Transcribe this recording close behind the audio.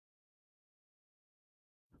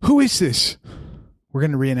Who is this? We're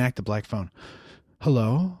going to reenact the black phone.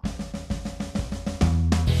 Hello?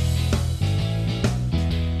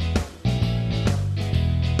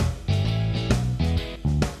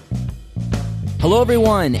 Hello,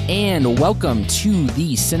 everyone, and welcome to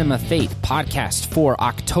the Cinema Faith podcast for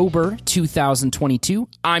October 2022.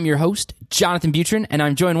 I'm your host, Jonathan Butrin, and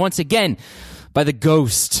I'm joined once again by the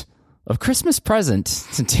ghost of Christmas Present,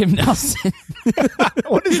 Tim Nelson.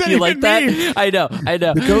 What does that You even like that? mean? I know.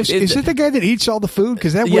 The ghost, is it the guy that eats all the food?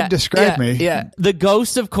 Because that would describe me. Yeah, the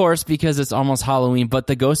ghost, of course, because it's almost Halloween, but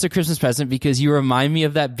the ghost of Christmas Present because you remind me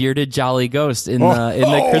of that bearded jolly ghost in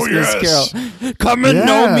the Christmas Carol. Come and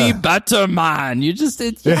know me better, man.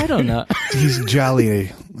 I don't know. He's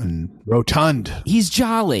jolly and rotund. He's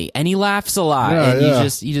jolly and he laughs a lot, and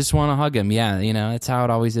you just want to hug him. Yeah, that's how it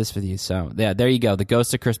always is for you. So yeah, there you go. The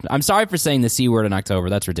ghost of Christmas. I'm sorry for saying the C word in October.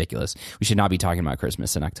 That's ridiculous. We should not be talking about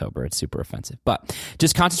Christmas in October. It's super offensive. But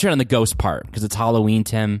just concentrate on the ghost part because it's Halloween,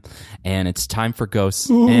 Tim, and it's time for ghosts.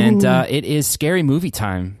 Ooh. And it is scary movie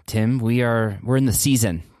time, Tim. We're in the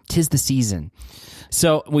season. 'Tis the season.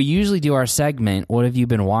 So we usually do our segment, What Have You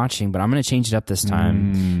Been Watching? But I'm going to change it up this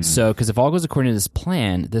time. So, because if all goes according to this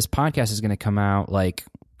plan, this podcast is going to come out like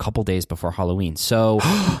a couple days before Halloween. So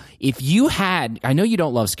if you had, I know you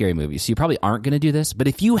don't love scary movies, so you probably aren't going to do this, but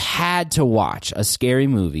if you had to watch a scary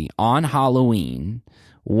movie on Halloween,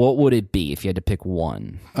 what would it be if you had to pick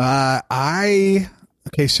one? Okay,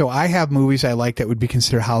 so I have movies I like that would be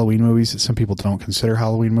considered Halloween movies that some people don't consider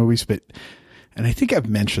Halloween movies, and I think I've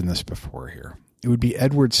mentioned this before here. It would be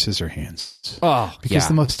Edward Scissorhands. Oh, because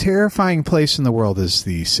the most terrifying place in the world is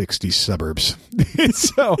the 60s suburbs.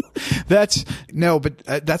 So that's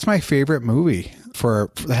my favorite movie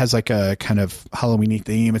that has like a kind of Halloween-y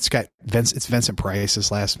theme. It's Vincent Price's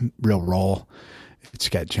last real role. It's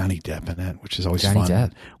got Johnny Depp in it, which is always fun.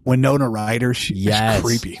 Depp. Winona Ryder, she's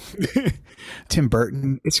creepy. Tim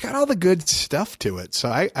Burton. It's got all the good stuff to it. So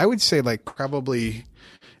I would say like probably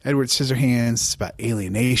Edward Scissorhands. It's about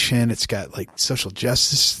alienation. It's got like social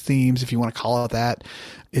justice themes, if you want to call it that.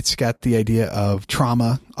 It's got the idea of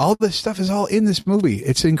trauma. All this stuff is all in this movie.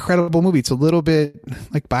 It's an incredible movie. It's a little bit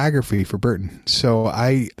like biography for Burton. So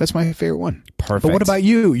that's my favorite one. Perfect. But what about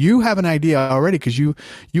you? You have an idea already because you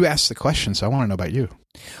asked the question. So I want to know about you.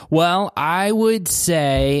 Well, I would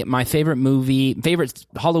say my favorite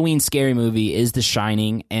Halloween scary movie is The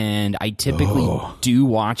Shining, and I typically do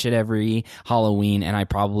watch it every Halloween, and I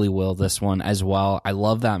probably will this one as well. I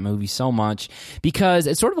love that movie so much because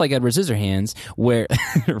it's sort of like Edward Scissorhands, where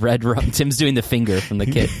Tim's doing the finger from the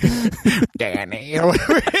kid. Danny.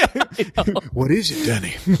 What is it,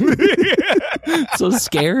 Danny? So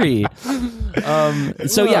scary.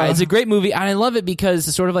 It's a great movie, and I love it because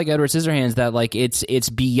it's sort of like Edward Scissorhands, that like it's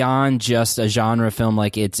beyond just a genre film.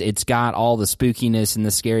 Like it's got all the spookiness and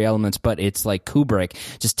the scary elements, but it's like Kubrick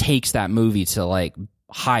just takes that movie to like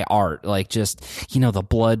high art, like just the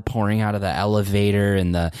blood pouring out of the elevator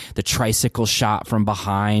and the tricycle shot from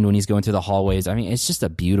behind when he's going through the hallways. I mean, it's just a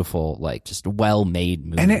beautiful, like just well-made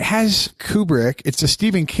movie. And it has Kubrick. It's a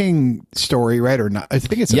Stephen King story, right? Or not? I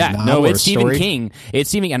think it's a novel. It's Stephen King. It's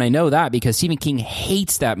Stephen, and I know that because Stephen King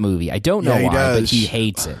hates that movie. I don't know why, but he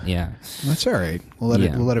hates it. Yeah, that's all right. We'll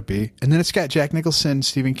let it be. And then it's got Jack Nicholson,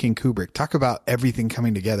 Stephen King, Kubrick. Talk about everything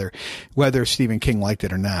coming together, whether Stephen King liked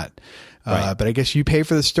it or not. Right. But I guess you pay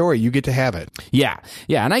for the story. You get to have it. Yeah,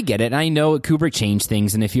 and I get it. And I know Kubrick changed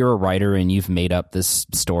things. And if you're a writer and you've made up this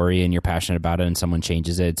story and you're passionate about it and someone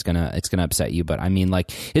changes it, it's gonna upset you. But I mean,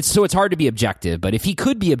 like, it's hard to be objective. But if he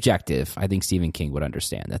could be objective, I think Stephen King would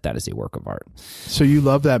understand that is a work of art. So you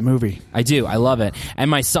love that movie? I do. I love it.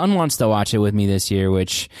 And my son wants to watch it with me this year,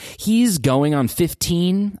 which he's going on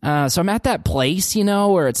 15. So I'm at that place,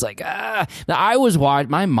 where it's like,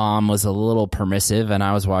 my mom was a little permissive, and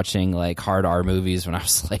I was watching like hard R movies when I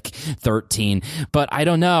was like 13, but I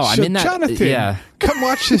don't know. I'm in that. Jonathan, come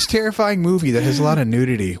watch this terrifying movie that has a lot of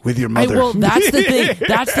nudity with your mother. Well, that's the thing.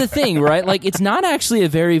 That's the thing, right? Like, it's not actually a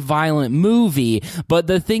very violent movie, but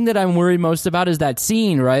the thing that I'm worried most about is that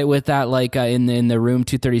scene, right, with that like in the room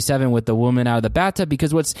 237 with the woman out of the bathtub.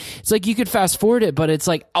 Because it's like you could fast forward it, but it's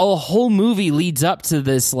like a whole movie leads up to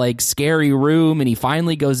this like scary room, and he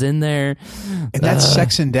finally goes in there, and that's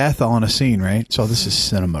sex and death all in a scene, right? So this is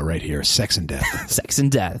cinema right here. there. Sex and death. Sex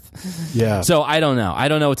and death. Yeah. So I don't know. I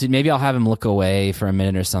don't know what to. Maybe I'll have him look away for a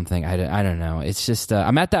minute or something. I don't know. It's just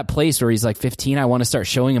I'm at that place where he's like 15. I want to start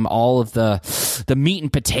showing him all of the meat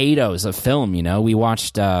and potatoes of film. You know, we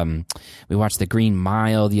watched The Green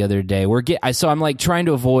Mile the other day. So I'm like trying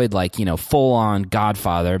to avoid like, you know, full on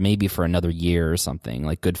Godfather maybe for another year or something,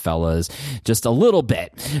 like Goodfellas, just a little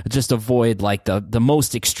bit, just avoid like the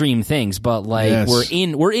most extreme things. But like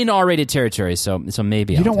we're in R-rated territory, so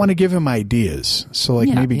maybe you don't want to give him ideas. So like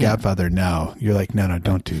Godfather now, you're like no,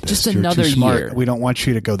 don't do this. Just you're another too smart. year. We don't want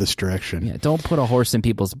you to go this direction. Yeah, don't put a horse in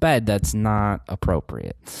people's bed. That's not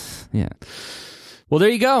appropriate. Yeah. Well, there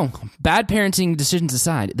you go. Bad parenting decisions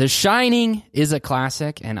aside, The Shining is a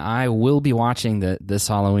classic, and I will be watching this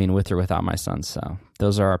Halloween with or without my son. So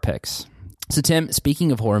those are our picks. So Tim,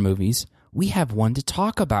 speaking of horror movies, we have one to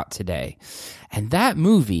talk about today, and that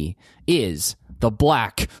movie is The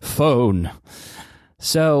Black Phone.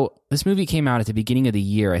 So this movie came out at the beginning of the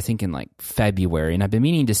year, I think in like February, and I've been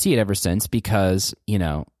meaning to see it ever since because, you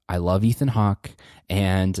know, I love Ethan Hawke,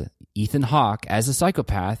 and Ethan Hawke as a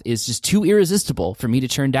psychopath is just too irresistible for me to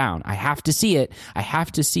turn down. I have to see it. I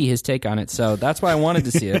have to see his take on it. So that's why I wanted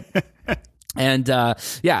to see it. And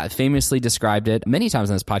famously described it many times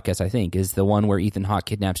on this podcast, I think, is the one where Ethan Hawke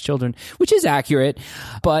kidnaps children, which is accurate.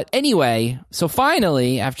 But anyway, so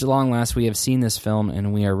finally, after long last, we have seen this film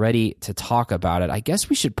and we are ready to talk about it. I guess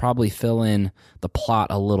we should probably fill in the plot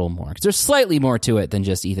a little more because there's slightly more to it than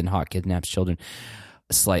just Ethan Hawke kidnaps children.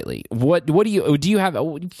 Slightly. What do you have?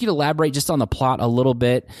 You could elaborate just on the plot a little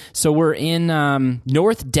bit. So we're in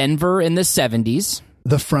North Denver in the 70s.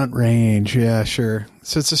 The Front Range, yeah, sure.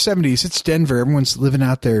 So it's the 70s. It's Denver. Everyone's living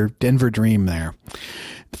out their Denver dream there.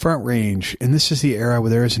 The Front Range, and this is the era where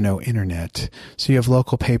there is no internet. So you have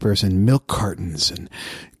local papers and milk cartons, and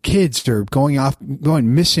kids are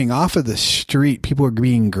going missing off of the street. People are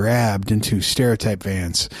being grabbed into stereotype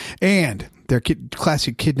vans, and they're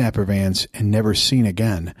classic kidnapper vans and never seen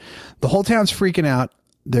again. The whole town's freaking out.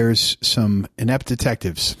 There's some inept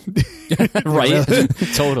detectives. Right?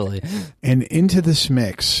 Totally. And into this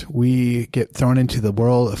mix, we get thrown into the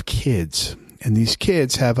world of kids. And these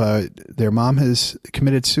kids have their mom has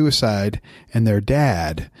committed suicide, and their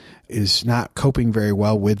dad is not coping very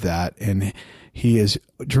well with that. And he is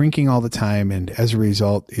drinking all the time, and as a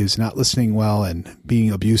result is not listening well and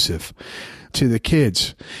being abusive to the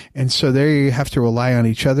kids. And so they have to rely on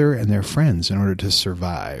each other and their friends in order to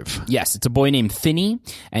survive. Yes, it's a boy named Finney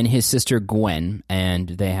and his sister Gwen, and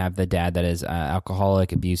they have the dad that is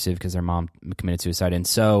alcoholic, abusive because their mom committed suicide. And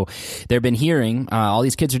so they've been hearing all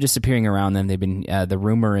these kids are disappearing around them. They've been the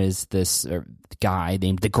rumor is this guy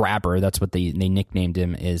named the Grabber, that's what they nicknamed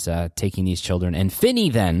him, is taking these children. And Finney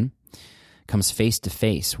then comes face to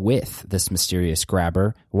face with this mysterious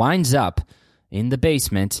Grabber, winds up in the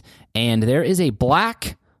basement, and there is a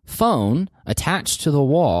black phone attached to the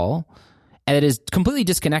wall, and it is completely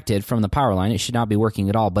disconnected from the power line. It should not be working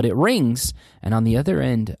at all, but it rings, and on the other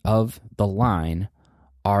end of the line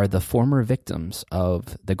are the former victims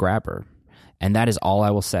of the Grabber. And that is all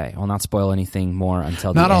I will say. I'll not spoil anything more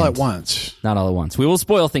until the end. Not all at once. Not all at once. We will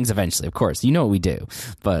spoil things eventually, of course. You know what we do.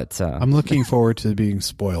 But I'm looking forward to being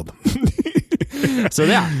spoiled. So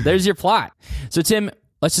yeah, there's your plot. So Tim,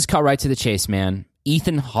 let's just cut right to the chase, man.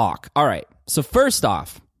 Ethan Hawke. All right. So first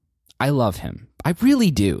off, I love him. I really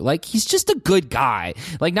do. Like, he's just a good guy.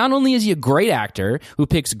 Like, not only is he a great actor who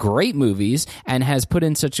picks great movies and has put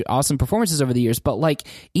in such awesome performances over the years, but like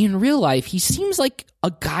in real life, he seems like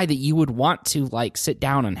a guy that you would want to like sit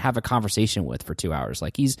down and have a conversation with for 2 hours.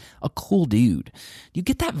 Like, he's a cool dude. Do you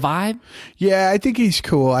get that vibe? Yeah, I think he's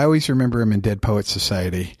cool. I always remember him in Dead Poets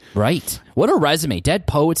Society. Right. What a resume. Dead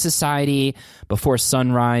Poets Society, Before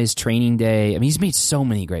Sunrise, Training Day. I mean, he's made so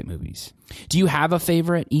many great movies. Do you have a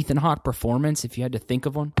favorite Ethan Hawke performance if you had to think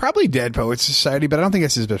of one? Probably Dead Poets Society, but I don't think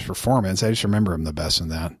that's his best performance. I just remember him the best in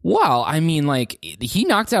that. Well, I mean, like, he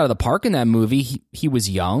knocked it out of the park in that movie. He was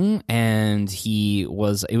young, and it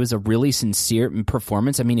was a really sincere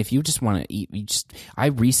performance. I mean, if you just want to eat, I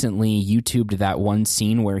recently YouTubed that one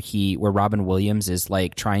scene where Robin Williams is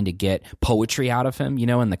like trying to get poetry out of him, you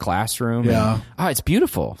know, in the classroom. Yeah. And, it's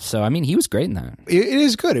beautiful. So, I mean, he was great in that. It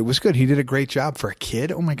is good. It was good. He did a great job for a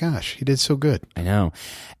kid. Oh my gosh. He did so good. I know.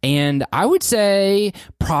 And I would say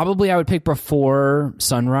probably I would pick Before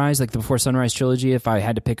Sunrise, like the Before Sunrise trilogy, if I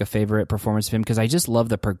had to pick a favorite performance of him, because I just love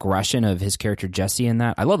the progression of his character Jesse in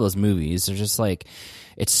that. I love those movies. They're just like,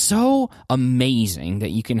 it's so amazing that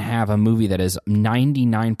you can have a movie that is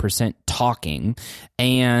 99% talking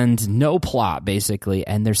and no plot, basically,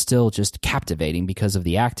 and they're still just captivating because of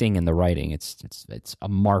the acting and the writing. It's a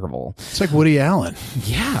marvel. It's like Woody Allen.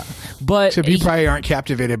 Yeah, but except you probably aren't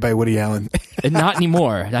captivated by Woody Allen. Not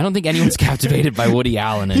anymore. I don't think anyone's captivated by Woody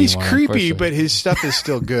Allen anymore. He's creepy, but his stuff is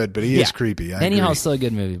still good. But he is creepy. Anyhow, it's still a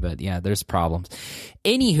good movie, but yeah, there's problems.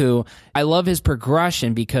 Anywho, I love his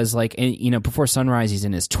progression because, like, you know, Before Sunrise, he's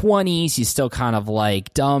in his 20s. He's still kind of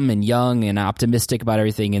like dumb and young and optimistic about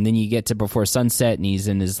everything. And then you get to Before Sunset and he's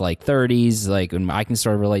in his like 30s. Like, and I can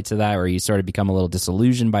sort of relate to that, where you sort of become a little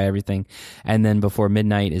disillusioned by everything. And then Before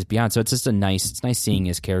Midnight is Beyond. So it's just it's nice seeing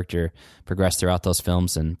his character progress throughout those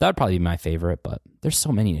films. And that would probably be my favorite, but there's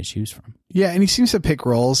so many to choose from. Yeah, and he seems to pick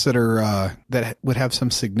roles that are that would have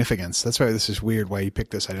some significance. That's why this is weird. Why he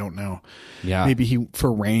picked this, I don't know. Yeah, maybe he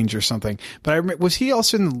for range or something. But was he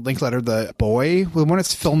also in Linklater, The Boy, the one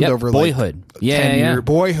that's filmed over Boyhood? Like 10-year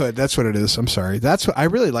Boyhood. That's what it is. I'm sorry. That's what I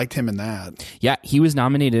really liked him in that. Yeah, he was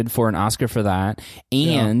nominated for an Oscar for that,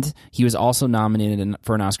 and he was also nominated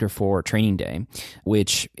for an Oscar for Training Day,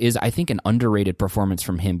 which is, I think, an underrated performance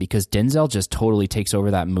from him because Denzel just totally takes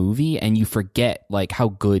over that movie, and you forget like how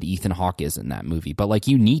good Ethan Hawke is in that movie. But like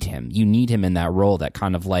you need him in that role that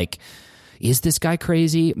kind of like, is this guy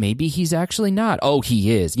crazy? Maybe he's actually not. Oh,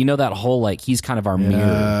 he is. You know, that whole like, he's kind of our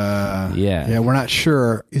mirror. Yeah, we're not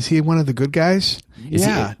sure. Is he one of the good guys? Is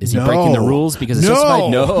he breaking the rules because it's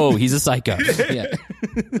justified? No, he's a psycho. Yeah.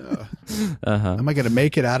 Am I going to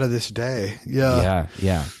make it out of this day? Yeah.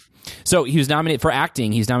 So he was nominated for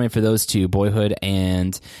acting. He's nominated for those two, Boyhood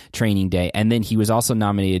and Training Day. And then he was also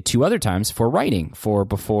nominated 2 other times for writing, for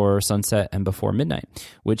Before Sunset and Before Midnight,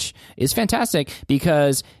 which is fantastic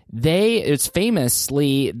because they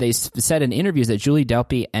said in interviews that Julie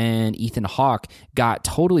Delpy and Ethan Hawke got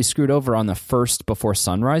totally screwed over on the first Before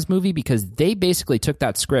Sunrise movie because they basically took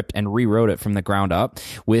that script and rewrote it from the ground up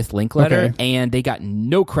with Linklater, and they got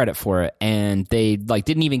no credit for it, and they like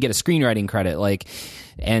didn't even get a screenwriting credit, like.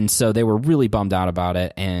 And so they were really bummed out about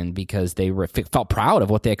it, and because they felt proud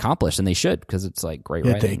of what they accomplished, and they should, because it's like great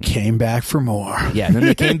writing. They came back for more. Yeah, and then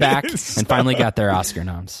they came back and finally got their Oscar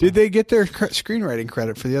noms. Did they get their screenwriting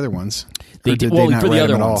credit for the other ones? They did. Well, for the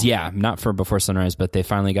other ones, yeah, not for Before Sunrise, but they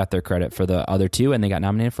finally got their credit for the other 2, and they got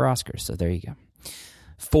nominated for Oscars. So there you go.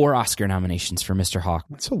 4 Oscar nominations for Mr. Hawke.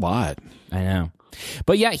 That's a lot. I know.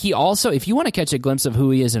 But yeah, he also, if you want to catch a glimpse of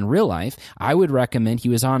who he is in real life, I would recommend, he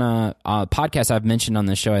was on a podcast I've mentioned on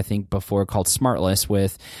the show, I think before, called Smartless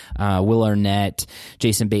with Will Arnett,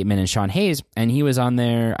 Jason Bateman, and Sean Hayes. And he was on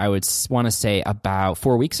there, I would want to say, about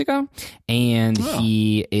 4 weeks ago. And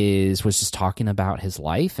he was just talking about his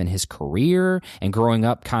life and his career and growing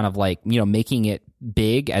up, kind of like, you know, making it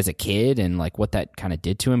big as a kid and like what that kind of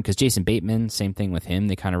did to him, because Jason Bateman, same thing with him,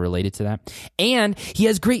 they kind of related to that. And he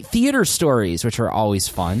has great theater stories, which are always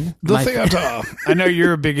fun. The theater. I know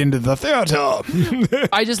you're big into the theater.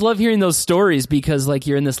 I just love hearing those stories because like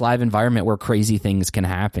you're in this live environment where crazy things can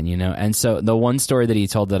happen, you know. And so the one story that he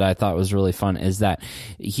told that I thought was really fun is that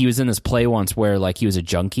he was in this play once where like he was a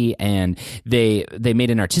junkie, and they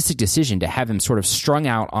made an artistic decision to have him sort of strung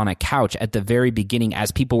out on a couch at the very beginning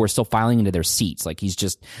as people were still filing into their seats. Like he's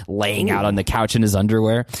just laying out on the couch in his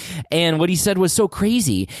underwear. And what he said was so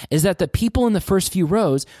crazy is that the people in the first few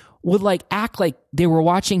rows would like act like they were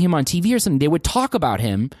watching him on TV or something. They would talk about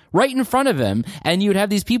him right in front of him, and you would have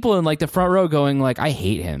these people in like the front row going like, I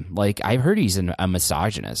hate him. Like, I've heard he's a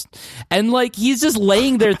misogynist. And like, he's just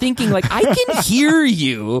laying there thinking like, I can hear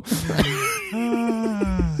you.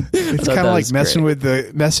 It's kind of like messing with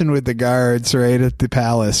the guards right at the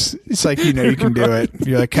palace. It's like, you know, you can do it.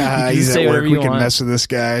 You're like, he's at work. We can mess with this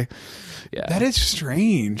guy. Yeah. That is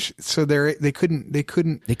strange. So they're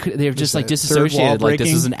just like disassociated, like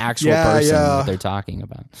this is an actual person that they're talking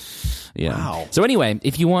about. Yeah. Wow. So anyway,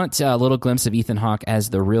 if you want a little glimpse of Ethan Hawke as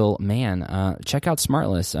the real man, check out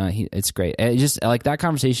Smartless. It's great. It just like that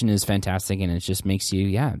conversation is fantastic, and it just makes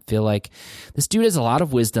you feel like this dude has a lot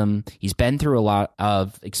of wisdom. He's been through a lot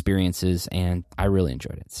of experiences, and I really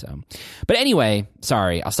enjoyed it. So, but anyway,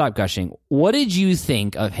 sorry, I'll stop gushing. What did you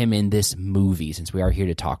think of him in this movie? Since we are here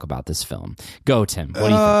to talk about this film, go Tim. What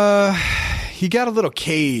do you think? He got a little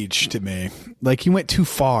cage to me. Like he went too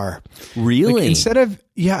far. Really? Like, instead of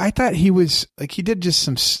I thought he was like he did just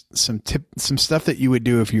some stuff that you would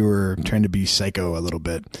do if you were trying to be psycho a little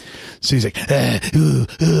bit. So he's like like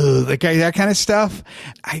that kind of stuff.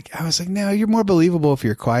 I was like, no, you're more believable if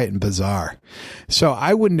you're quiet and bizarre. So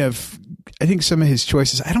I wouldn't have. I think some of his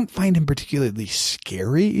choices, I don't find him particularly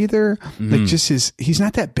scary either. Like just he's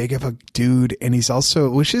not that big of a dude, and he's also,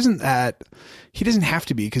 which isn't that, he doesn't have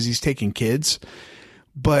to be because he's taking kids,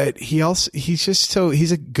 but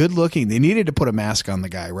he's a good looking. They needed to put a mask on the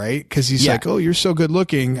guy, right? Because he's like, oh, you're so good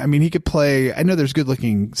looking. I mean, he could play. I know there's good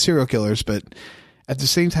looking serial killers, but at the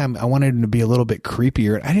same time, I wanted him to be a little bit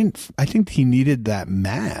creepier. I think he needed that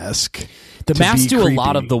mask. The mask do a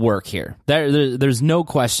lot of the work here. There's no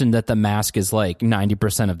question that the mask is like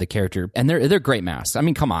 90% of the character, and they're great masks. I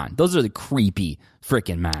mean, come on, those are the creepy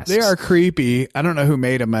freaking masks. They are creepy. I don't know who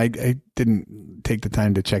made them. I didn't take the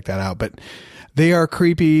time to check that out, but they are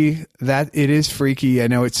creepy. That it is freaky. I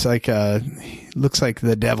know it's like looks like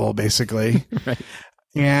the devil basically, right.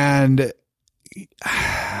 And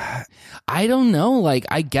I don't know. Like,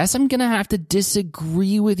 I guess I'm going to have to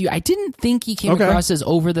disagree with you. I didn't think he came across as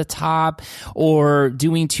over the top or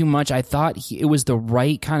doing too much. I thought it was the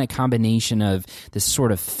right kind of combination of this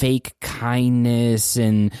sort of fake kindness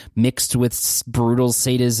and mixed with brutal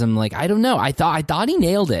sadism. Like, I don't know. I thought he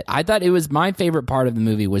nailed it. I thought it was my favorite part of the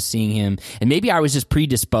movie was seeing him. And maybe I was just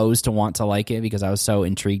predisposed to want to like it because I was so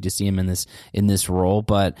intrigued to see him in this role.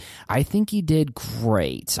 But I think he did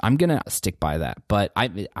great. I'm going to stick by that. But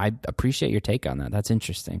I appreciate your take on that. That's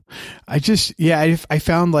interesting. I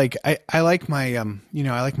found like I like my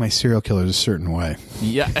I like my serial killers a certain way.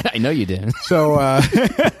 Yeah, I know you did. So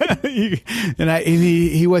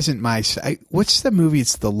he wasn't my. What's the movie?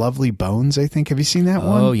 It's The Lovely Bones, I think. Have you seen that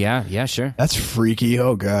one? Oh yeah, sure. That's freaky.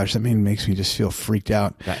 Oh gosh, that makes me just feel freaked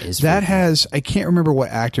out. That freaky. Has I can't remember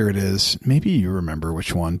what actor it is. Maybe you remember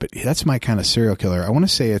which one, but that's my kind of serial killer. I want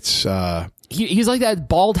to say it's. He's like that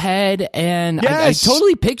bald head, and yes! I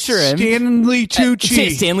totally picture him. Stanley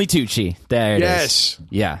Tucci. Stanley Tucci. There it is.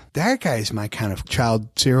 Yeah. That guy's my kind of child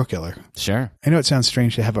serial killer. Sure. I know it sounds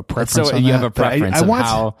strange to have a preference so on you that, have a preference of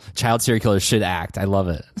how child serial killers should act. I love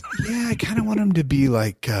it. Yeah, I kind of want him to be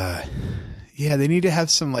like... they need to have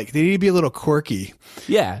some they need to be a little quirky.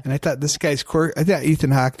 Yeah. And I thought this guy's quirky. I thought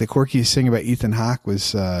Ethan Hawke, the quirkiest thing about Ethan Hawke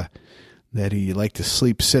was... that he liked to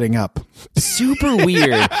sleep sitting up. Super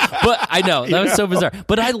weird. But I know that was so bizarre.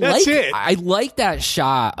 But I like that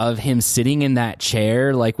shot of him sitting in that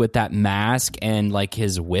chair, like with that mask and like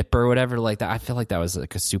his whip or whatever like that. I feel like that was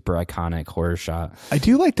like a super iconic horror shot. I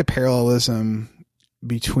do like the parallelism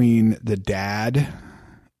between the dad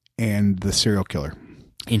and the serial killer.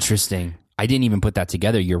 Interesting. I didn't even put that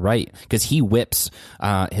together. You're right. Because he whips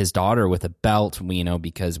his daughter with a belt,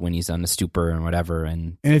 because when he's on the stupor and whatever.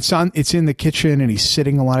 And it's in the kitchen and he's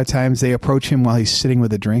sitting a lot of times. They approach him while he's sitting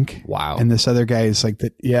with a drink. Wow. And this other guy is like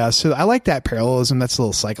that. Yeah. So I like that parallelism. That's a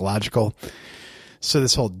little psychological. So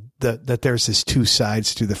this whole, that there's this two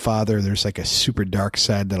sides to the father. There's like a super dark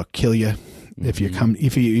side that'll kill you if you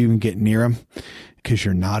even get near him because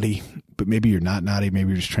you're naughty. But maybe you're not naughty. Maybe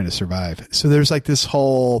you're just trying to survive. So there's like this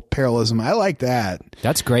whole parallelism. I like that.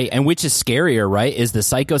 That's great. And which is scarier, right? Is the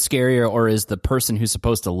psycho scarier, or is the person who's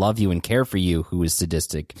supposed to love you and care for you who is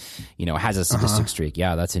sadistic, has a sadistic streak?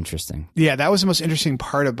 Yeah, that's interesting. Yeah, that was the most interesting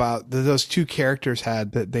part about those two characters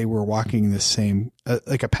had, that they were walking the same,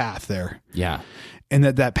 like a path there. Yeah. And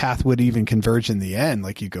that path would even converge in the end.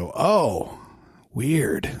 Like you go, oh,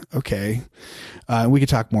 weird. Okay. We could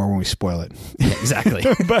talk more when we spoil it. Yeah, exactly.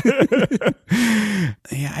 But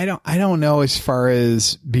yeah, I don't know as far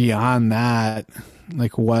as beyond that,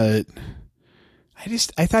 like what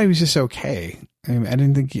I thought he was just okay.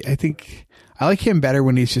 I think I like him better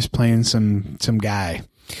when he's just playing some guy.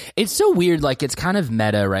 It's so weird, like it's kind of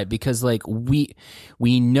meta, right? Because like we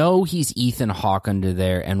know he's Ethan Hawke under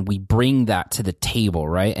there, and we bring that to the table,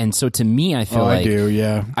 right? And so to me, I feel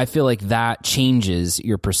I feel like that changes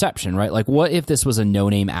your perception, right? Like, what if this was a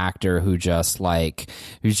no-name actor who just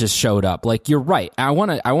showed up? Like, you're right. I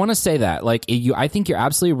want to say that, like, I think you're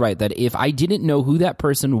absolutely right that if I didn't know who that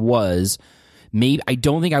person was, maybe I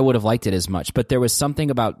don't think I would have liked it as much, but there was something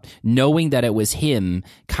about knowing that it was him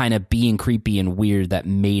kind of being creepy and weird that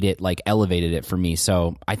made it, like, elevated it for me.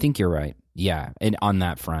 So I think you're right. Yeah. And on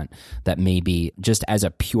that front, that maybe just as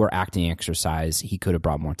a pure acting exercise, he could have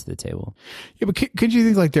brought more to the table. Yeah, but could you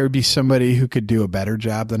think like there would be somebody who could do a better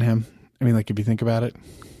job than him? I mean, like if you think about it.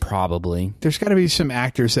 Probably. There's got to be some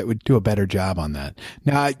actors that would do a better job on that.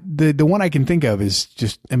 Now, the one I can think of is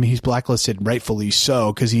just, I mean, he's blacklisted, rightfully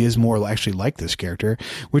so, because he is more actually like this character,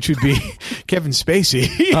 which would be Kevin Spacey.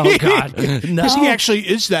 Oh, God. No. Because he actually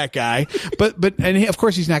is that guy. Of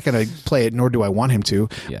course, he's not going to play it, nor do I want him to.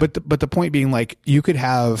 Yeah. But the point being, like, you could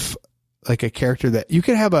have like a character that you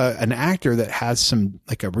could have an actor that has some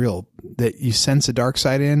like a real that you sense a dark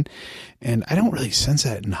side in, and I don't really sense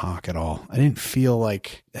that in Hawke at all. I didn't feel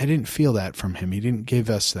that from him. He didn't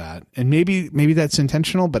give us that, and maybe that's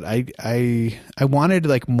intentional. But I wanted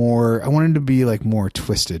like more. I wanted to be like more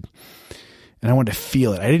twisted, and I wanted to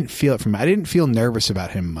feel it. I didn't feel it from him. I didn't feel nervous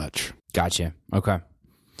about him much. Gotcha. Okay.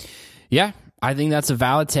 Yeah, I think that's a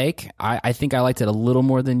valid take. I think I liked it a little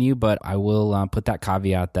more than you, but I will put that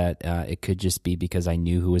caveat that it could just be because I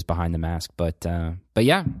knew who was behind the mask. But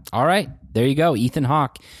yeah, all right, there you go, Ethan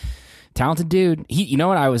Hawke. Talented dude. You know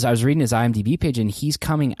what? I was reading his IMDb page, and he's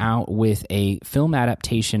coming out with a film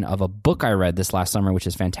adaptation of a book I read this last summer, which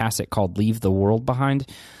is fantastic, called "Leave the World Behind"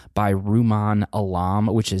 by Rumaan Alam,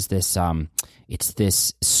 which is this it's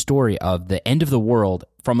this story of the end of the world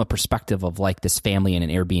from a perspective of like this family in an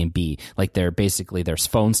Airbnb. Like their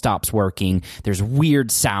phone stops working. There's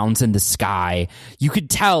weird sounds in the sky. You could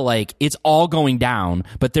tell like it's all going down,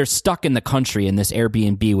 but they're stuck in the country in this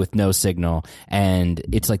Airbnb with no signal. And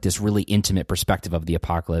it's like this really intimate perspective of the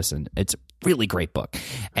apocalypse. And it's a really great book.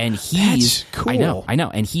 And That's cool. I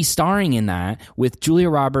know. And he's starring in that with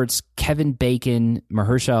Julia Roberts, Kevin Bacon,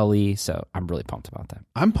 Mahershala Ali. So I'm really pumped about that.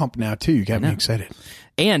 I'm pumped now too. You got me excited.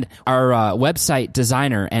 And our website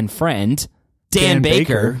designer and friend, Dan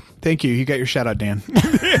Baker. Thank you. You got your shout out, Dan.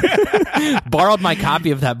 Borrowed my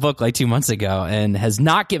copy of that book like 2 months ago and has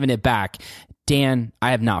not given it back. Dan,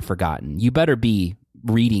 I have not forgotten. You better be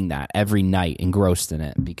reading that every night, engrossed in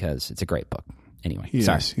it, because it's a great book. Anyway,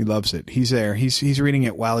 sorry. He loves it. He's there. He's reading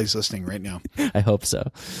it while he's listening right now. I hope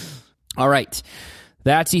so. All right.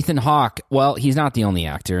 That's Ethan Hawke. Well, he's not the only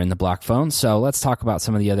actor in The Black Phone, so let's talk about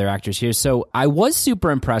some of the other actors here. So I was super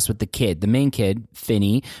impressed with the main kid,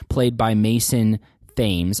 Finney, played by Mason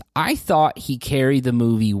Thames. I thought he carried the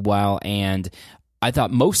movie well, and I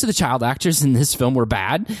thought most of the child actors in this film were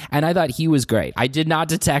bad, and I thought he was great. I did not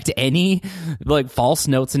detect any like false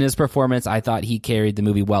notes in his performance. I thought he carried the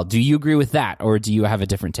movie well. Do you agree with that, or do you have a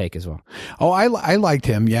different take as well? Oh, I liked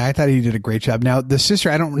him. Yeah, I thought he did a great job. Now, the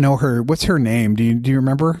sister, I don't know her. What's her name? Do you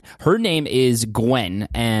remember? Her name is Gwen,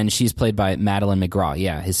 and she's played by Madeline McGraw.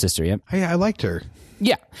 Yeah, his sister. Yep. I liked her.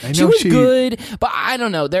 Yeah, she was good, but I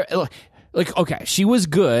don't know. Like, okay, she was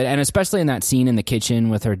good, and especially in that scene in the kitchen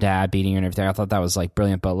with her dad beating her and everything, I thought that was, like,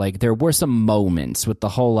 brilliant, but, like, there were some moments with the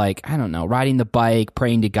whole, like, I don't know, riding the bike,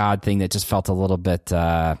 praying to God thing that just felt a little bit,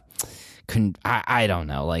 I don't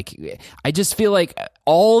know, like, I just feel like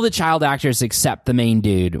all the child actors except the main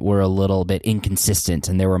dude were a little bit inconsistent,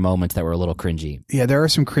 and there were moments that were a little cringy. Yeah, there are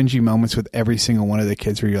some cringy moments with every single one of the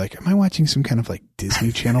kids where you're like, am I watching some kind of, like,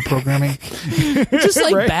 Disney Channel programming? Just,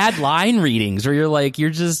 like, right? Bad line readings, where you're like,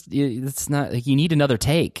 it's not, like, you need another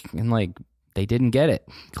take, and, like, they didn't get it,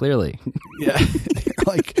 clearly. Yeah.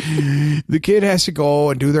 Like, the kid has to go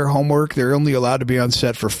and do their homework. They're only allowed to be on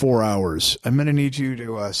set for 4 hours. I'm going to need you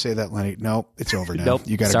to say that, Lenny. Nope, it's over now. Nope.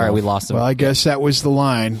 You got to Sorry, go. we lost him. Well, I guess that was the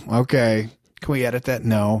line. Okay. Can we edit that?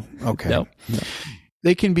 No. Okay. Nope.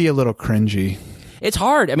 They can be a little cringy. It's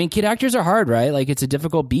hard. I mean, kid actors are hard, right? Like, it's a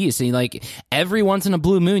difficult beast. And, like, every once in a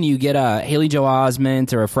blue moon, you get a Haley Joel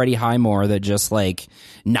Osment or a Freddie Highmore that just, like,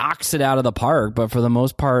 knocks it out of the park. But for the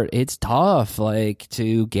most part, it's tough, like,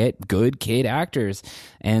 to get good kid actors.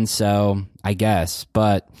 And so, I guess.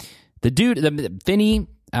 But Finney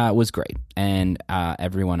was great. And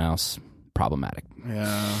everyone else, problematic.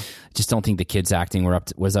 Yeah. Just don't think the kids acting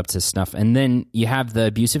was up to snuff. And then you have the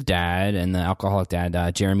abusive dad and the alcoholic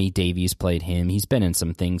dad. Jeremy Davies played him. He's been in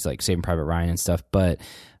some things like Saving Private Ryan and stuff, but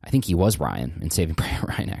I think he was Ryan in Saving Private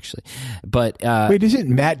Ryan, actually. But wait, isn't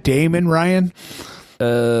Matt Damon Ryan?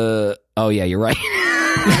 Oh yeah, you're right.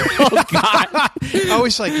 Oh God! I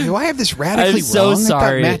was like, do I have this radically I'm so wrong?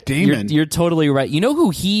 sorry. Matt Damon. You're totally right. You know who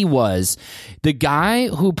he was? The guy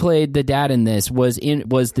who played the dad in this was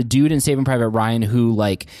the dude in Saving Private Ryan who,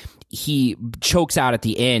 like, he chokes out at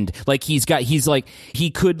the end. Like, he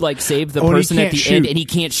could, like, save the person at the end, and he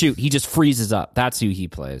can't shoot. He just freezes up. That's who he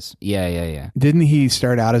plays. Yeah. Didn't he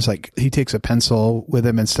start out as, like, he takes a pencil with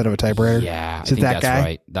him instead of a typewriter? Yeah. Is it that guy?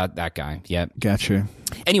 Right. That guy. Yep. Gotcha.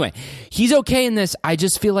 Anyway, he's okay in this. I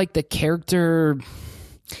just feel like the character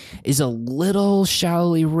is a little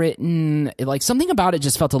shallowly written. Like, something about it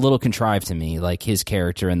just felt a little contrived to me, like his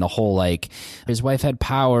character and the whole, like, his wife had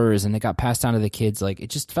powers and it got passed down to the kids. Like, it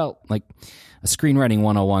just felt like a screenwriting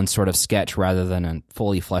 101 sort of sketch rather than a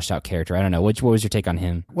fully fleshed out character. I don't know. What was your take on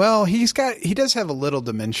him? Well, he does have a little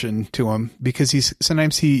dimension to him, because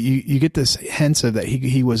sometimes you get this hints of that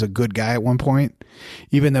he was a good guy at one point,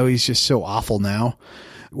 even though he's just so awful now,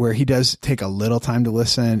 where he does take a little time to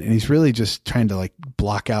listen, and he's really just trying to, like,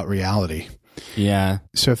 block out reality. Yeah.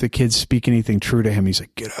 So if the kids speak anything true to him, he's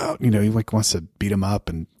like, get out. You know, he, like, wants to beat him up,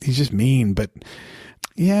 and he's just mean. But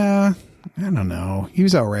yeah, I don't know. He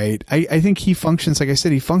was all right. I think he functions, like I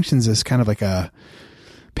said, he functions as kind of like a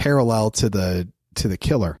parallel to the to the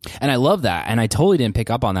killer. And I love that. And I totally didn't pick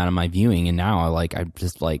up on that in my viewing. And now I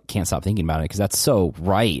just can't stop thinking about it, because that's so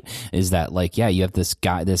right. Is that you have this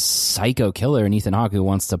guy, this psycho killer in Ethan Hawke, who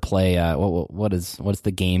wants to play, what's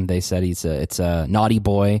the game they said it's a naughty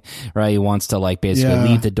boy, right? He wants to basically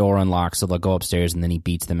leave the door unlocked so they'll go upstairs, and then he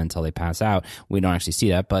beats them until they pass out. We don't actually see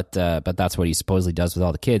that, but that's what he supposedly does with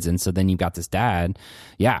all the kids. And so then you've got this dad,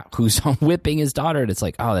 who's whipping his daughter. And it's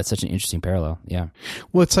that's such an interesting parallel. Yeah.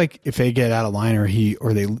 Well, it's like if they get out of line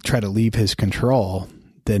or they try to leave his control,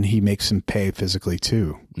 then he makes them pay physically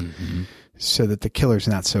too, so that the killer's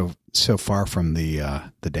not so far from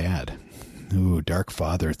the dad. Ooh, dark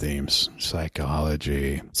father themes,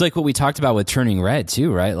 psychology. It's like what we talked about with Turning Red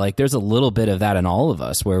too, right? There's a little bit of that in all of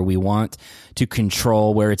us, where we want to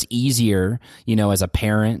control, where it's easier, as a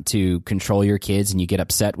parent to control your kids, and you get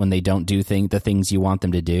upset when they don't do the things you want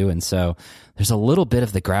them to do. And so there's a little bit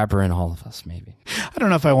of the grabber in all of us, maybe. I don't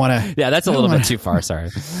know if I want to. Yeah, that's a little bit too far. Sorry.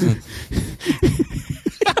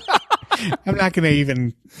 I'm not going to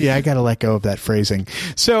even. Yeah, I got to let go of that phrasing.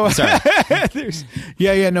 So, sorry.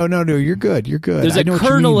 No, you're good. You're good. There's a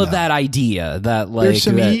kernel of that idea that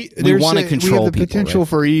we want to control. We have the people, potential right?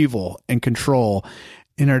 for evil and control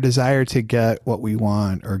in our desire to get what we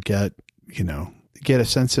want, or get a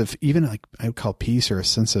sense of, even I would call peace, or a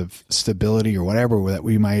sense of stability, or whatever, that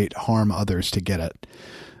we might harm others to get it.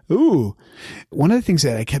 Ooh, one of the things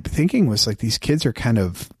that I kept thinking was these kids are kind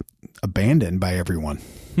of abandoned by everyone.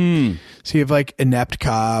 So you have inept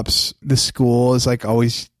cops. The school is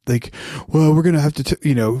always well, we're going to have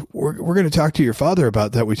to, we're going to talk to your father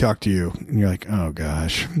about that. We talked to you. And you're like, oh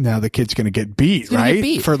gosh, now the kid's going to get beat,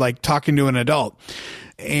 right? For for talking to an adult.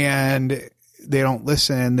 And they don't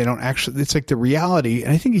listen. They don't actually, it's the reality.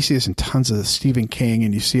 And I think you see this in tons of Stephen King,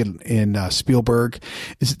 and you see it in Spielberg,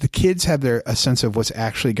 is that the kids have a sense of what's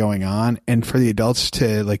actually going on. And for the adults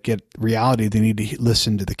to get reality, they need to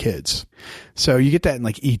listen to the kids. So you get that in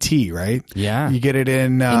E.T., right? Yeah. You get it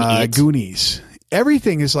in Goonies.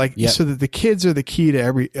 Everything is so that the kids are the key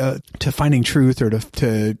to to finding truth, or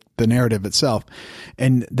to the narrative itself.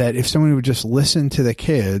 And that if someone would just listen to the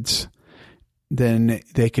kids, then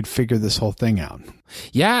they could figure this whole thing out.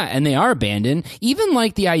 Yeah, and they are abandoned. Even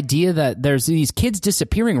the idea that there's these kids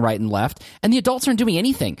disappearing right and left, and the adults aren't doing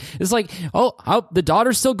anything. It's the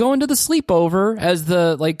daughter's still going to the sleepover as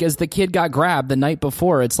the kid got grabbed the night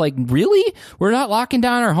before. It's really? We're not locking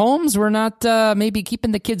down our homes? We're not maybe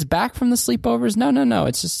keeping the kids back from the sleepovers? No.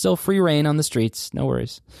 It's just still free reign on the streets. No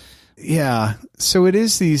worries. Yeah. So it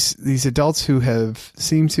is these adults who have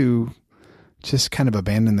seemed to just kind of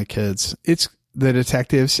abandon the kids. It's the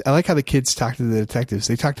detectives. I like how the kids talk to the detectives.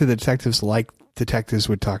 They talk to the detectives like detectives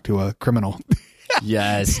would talk to a criminal.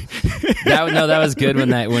 Yes. That was good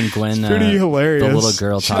when Gwen, it's pretty hilarious. The little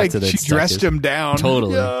girl talked to the detective. She dressed him down.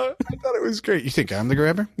 Totally. Yeah, I thought it was great. You think I'm the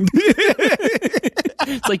grabber?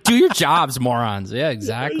 It's do your jobs, morons. Yeah,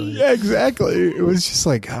 exactly. Yeah, exactly. It was just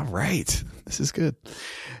all right, this is good.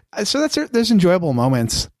 So there's enjoyable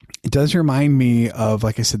moments. It does remind me of,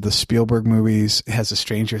 like I said, the Spielberg movies. It has a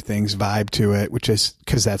Stranger Things vibe to it, which is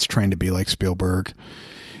because that's trying to be like Spielberg.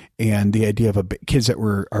 And the idea of kids that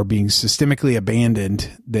are being systemically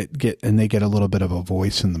abandoned they get a little bit of a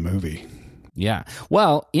voice in the movie. Yeah.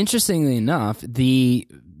 Well, interestingly enough, the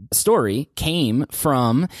story came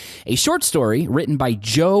from a short story written by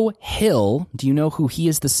Joe Hill. Do you know who he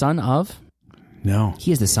is the son of? No.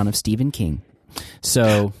 He is the son of Stephen King.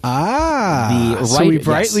 So we've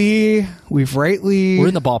rightly we're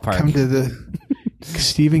in the ballpark. Come to the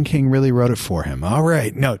Stephen King really wrote it for him. All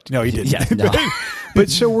right. No, he didn't. Yeah, no. But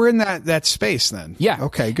so we're in that space then. Yeah.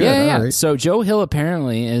 Okay, good. Yeah. All right. So Joe Hill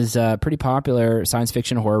apparently is a pretty popular science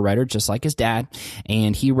fiction horror writer, just like his dad,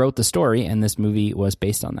 and he wrote the story, and this movie was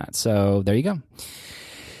based on that. So there you go.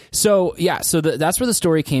 So that's where the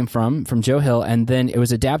story came from Joe Hill, and then it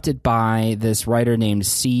was adapted by this writer named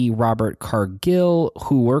C. Robert Cargill,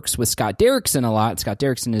 who works with Scott Derrickson a lot. Scott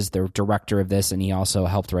Derrickson is the director of this, and he also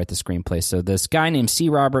helped write the screenplay. So this guy named C.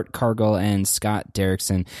 Robert Cargill and Scott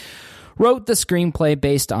Derrickson wrote the screenplay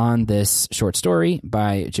based on this short story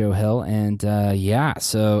by Joe Hill, and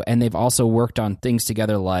and they've also worked on things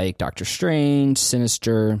together like Doctor Strange,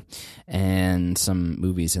 Sinister, and some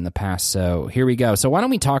movies in the past. So here we go. So why don't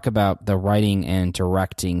we talk about the writing and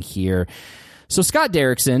directing here? So Scott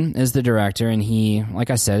Derrickson is the director, and he, like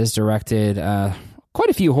I said, has directed quite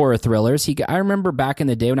a few horror thrillers. I remember back in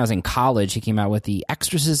the day when I was in college, he came out with The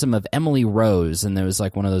Exorcism of Emily Rose, and there was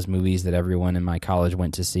one of those movies that everyone in my college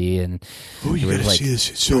went to see. And you gotta see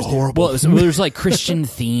this. It's so horrible. Well, there's Christian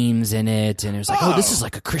themes in it, and it was this is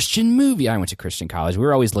like a Christian movie. I went to Christian college. We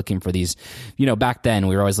were always looking for these, back then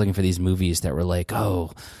we were always looking for these movies that were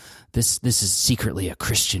this is secretly a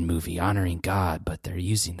Christian movie honoring God, but they're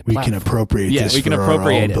using the platform. We can appropriate this. Yeah, we can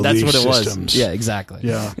appropriate it. That's what it was. Yeah, exactly.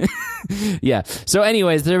 Yeah. Yeah. So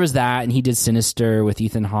anyways, there was that, and he did Sinister with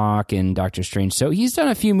Ethan Hawke and Doctor Strange. So he's done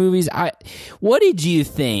a few movies. What did you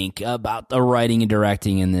think about the writing and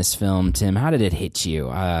directing in this film, Tim? How did it hit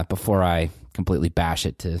you before I completely bash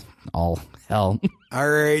it to all hell? All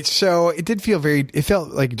right, so it felt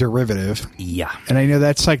like derivative. Yeah. And I know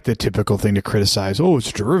that's like the typical thing to criticize. Oh,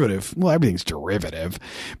 it's derivative. Well, everything's derivative.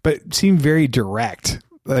 But it seemed very direct.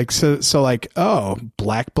 Like, so like, oh,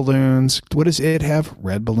 black balloons. What does it have?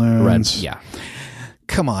 Red balloons. Red, yeah.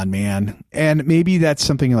 Come on, man. And maybe that's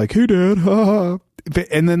something like, hey, Dad, haha.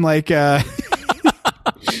 And then like... I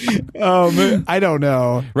don't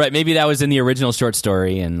know. Right, maybe that was in the original short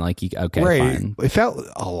story, and like, okay, right. Fine. It felt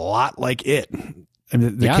a lot like it.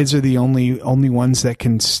 And the kids are the only ones that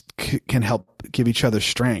can help give each other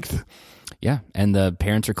strength. Yeah, and the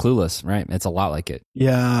parents are clueless. Right, it's a lot like it.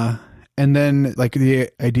 Yeah, and then like the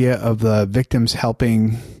idea of the victims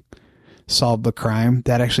helping solve the crime,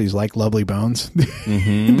 that actually is like Lovely Bones.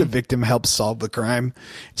 Mm-hmm. The victim helps solve the crime.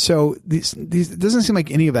 So these it doesn't seem like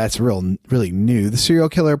any of that's really new. The serial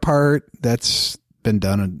killer part, that's been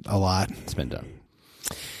done a lot. It's been done.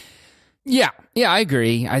 Yeah, I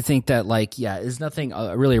agree. I think that there's nothing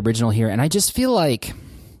really original here, and I just feel like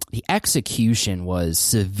the execution was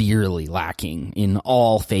severely lacking in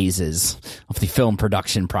all phases of the film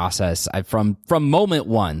production process. From moment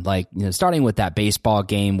one, starting with that baseball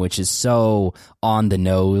game, which is so on the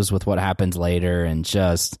nose with what happens later, and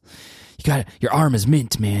just your arm is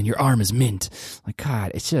mint, man. Your arm is mint. Like,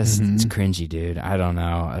 God, it's just it's cringy, dude. I don't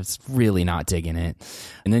know. I was really not digging it.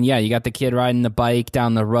 And then you got the kid riding the bike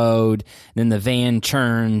down the road. And then the van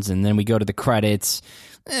churns, and then we go to the credits.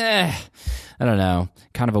 I don't know.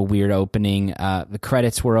 Kind of a weird opening. The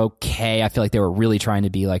credits were okay. I feel like they were really trying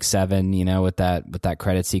to be like Seven, with that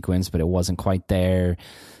credit sequence, but it wasn't quite there.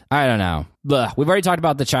 I don't know. Blah. We've already talked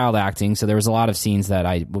about the child acting, so there was a lot of scenes that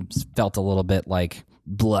I felt a little bit like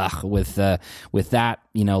blah with that,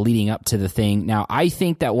 leading up to the thing. Now, I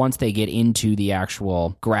think that once they get into the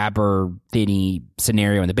actual grabber Vinny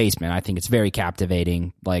scenario in the basement, I think it's very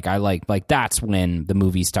captivating. Like that's when the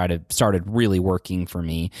movie started really working for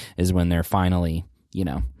me, is when they're finally,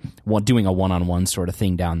 doing a one-on-one sort of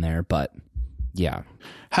thing down there. But yeah.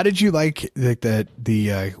 How did you like that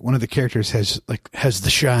the one of the characters has the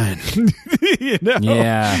shine?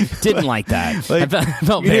 Yeah, didn't like that. I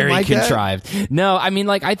felt very contrived. That? No, I mean,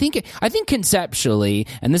 I think conceptually,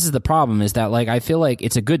 and this is the problem, is that I feel like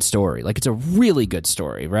it's a good story. Like, it's a really good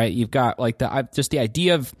story, right? You've got just the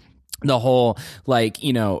idea of the whole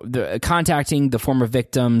the contacting the former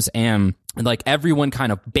victims and everyone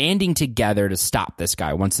kind of banding together to stop this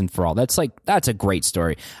guy once and for all. That's a great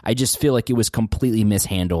story. I just feel like it was completely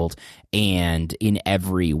mishandled, and in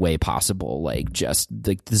every way possible, this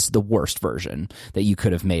is the worst version that you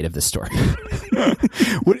could have made of this story.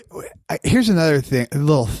 Here's another thing, a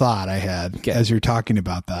little thought I had as you're talking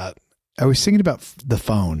about that. I was thinking about the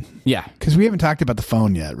phone. Yeah. Because we haven't talked about the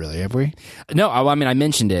phone yet, really, have we? No, I mean, I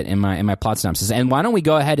mentioned it in my plot synopsis. And why don't we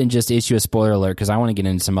go ahead and just issue a spoiler alert, because I want to get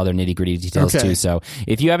into some other nitty-gritty details too. So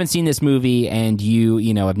if you haven't seen this movie and you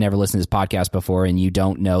have never listened to this podcast before and you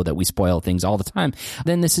don't know that we spoil things all the time,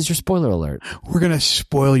 then this is your spoiler alert. We're going to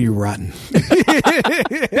spoil you rotten.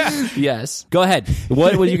 Yes. Go ahead.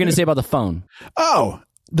 What were you going to say about the phone? Oh,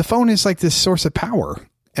 the phone is like this source of power.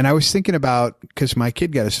 And I was thinking about, because my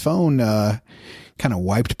kid got his phone kind of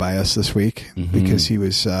wiped by us this week because he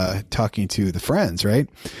was talking to the friends, right?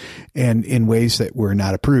 And in ways that were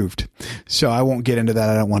not approved. So I won't get into that.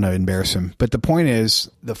 I don't want to embarrass him. But the point is,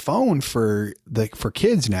 the phone for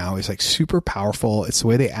kids now is super powerful. It's the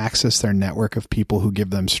way they access their network of people who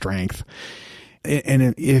give them strength.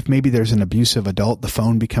 And if maybe there's an abusive adult, the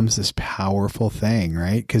phone becomes this powerful thing,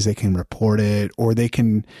 right? Because they can report it, or they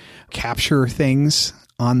can capture things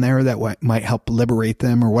on there that might help liberate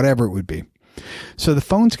them, or whatever it would be. So the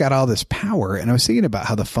phone's got all this power. And I was thinking about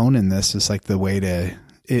how the phone in this is the way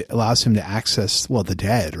it allows him to access, the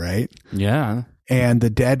dead, right? Yeah. And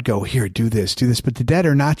the dead go, here, do this. But the dead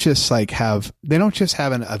are not just they don't just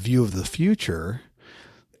have a view of the future.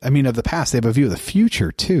 I mean, of the past, they have a view of the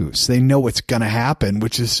future too. So they know what's going to happen,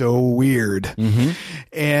 which is so weird. Mm-hmm.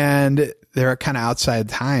 And they're kind of outside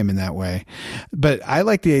time in that way. But I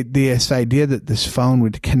like this idea that this phone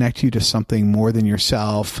would connect you to something more than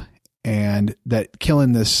yourself, and that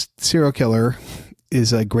killing this serial killer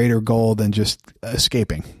is a greater goal than just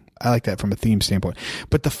escaping. I like that from a theme standpoint.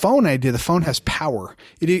 But the phone idea, the phone has power.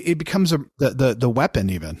 It becomes the weapon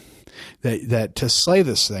even that to slay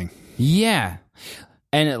this thing. Yeah.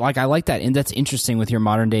 And I like that, and that's interesting with your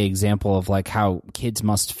modern day example of like how kids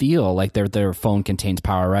must feel like their phone contains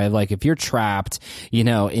power, right? Like if you're trapped,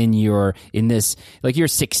 in this, like you're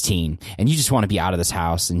 16 and you just want to be out of this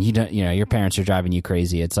house, and your parents are driving you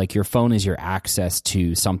crazy. It's like your phone is your access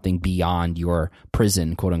to something beyond your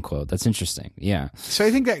prison, quote unquote. That's interesting. Yeah. So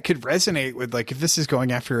I think that could resonate with, like, if this is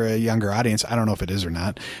going after a younger audience, I don't know if it is or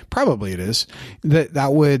not. Probably it is.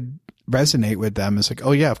 That would resonate with them. Is like,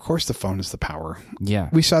 oh yeah, of course the phone is the power. Yeah.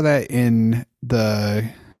 We saw that in the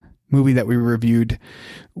movie that we reviewed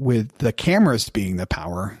with the cameras being the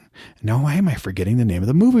power. No, why am I forgetting the name of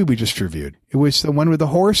the movie we just reviewed? It was the one with the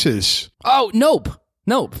horses. Oh, Nope.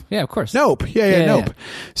 Yeah, of course. Nope. Yeah, Nope. Yeah.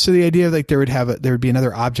 So the idea of like there would be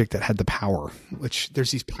another object that had the power, which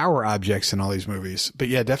there's these power objects in all these movies. But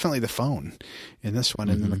yeah, definitely the phone in this one,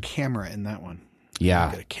 and then the camera in that one. Yeah.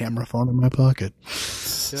 I got a camera phone in my pocket.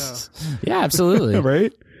 Yeah, absolutely.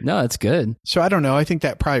 Right? No, that's good. So I don't know. I think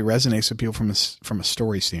that probably resonates with people from a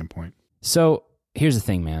story standpoint. So here's the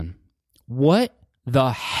thing, man. What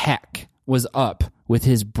the heck was up with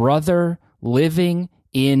his brother living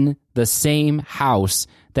in the same house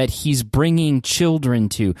that he's bringing children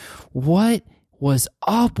to? What was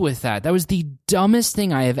up with that? That was the dumbest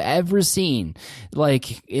thing I have ever seen,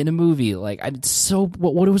 like in a movie. Like,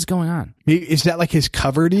 what was going on? Is that like his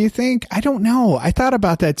cover, do you think? I don't know. I thought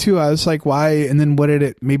about that too. I was like, why? And then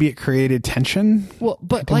maybe it created tension. Well,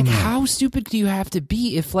 but like, how stupid do you have to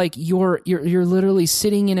be if like you're literally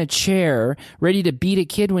sitting in a chair ready to beat a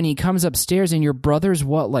kid when he comes upstairs, and your brother's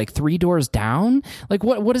like 3 doors down? Like,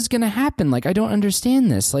 what is going to happen? Like, I don't understand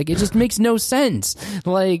this. Like, it just makes no sense.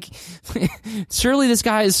 Like, surely this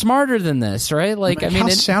guy is smarter than this, right? Like, I mean, how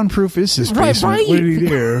soundproof is this basement? Right. What did he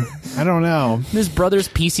do? I don't know. His brother's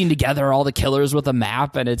piecing together all the killers with a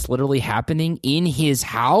map, and it's literally happening in his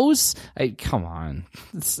house. Come on,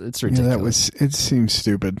 it's ridiculous. Yeah, it seems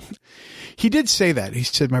stupid. He did say that. He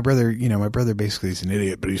said, my brother basically is an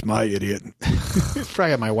idiot, but he's my idiot. It's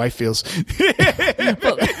probably how my wife feels.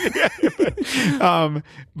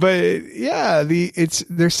 But yeah,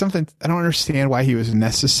 there's something, I don't understand why he was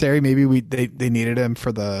necessary. Maybe they needed him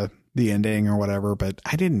for the ending or whatever, but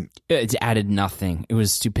I didn't. It added nothing. It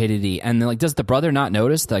was stupidity. And like, does the brother not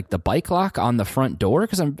notice like the bike lock on the front door?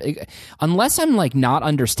 Because unless I'm like not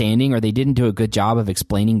understanding, or they didn't do a good job of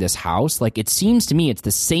explaining this house, like it seems to me it's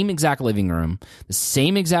the same exact living room, the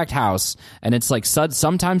same exact house, and it's like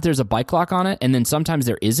sometimes there's a bike lock on it, and then sometimes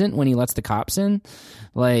there isn't when he lets the cops in,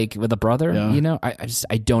 like with a brother. Yeah.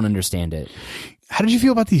 I don't understand it. How did you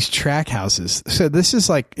feel about these track houses? So this is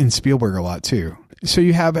like in Spielberg a lot too. So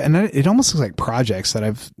you have, and it almost looks like projects that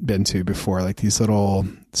I've been to before, like these little,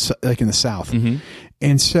 like in the South. Mm-hmm.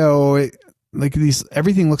 And so like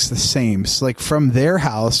everything looks the same. So like from their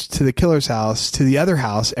house to the killer's house to the other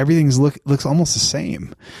house, everything's looks almost the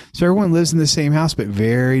same. So everyone lives in the same house, but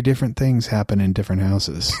very different things happen in different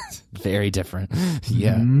houses. Very different.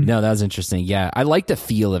 Yeah. Mm-hmm. No, that was interesting. Yeah. I like the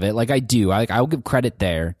feel of it. Like I do. I'll give credit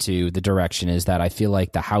there to the direction, is that I feel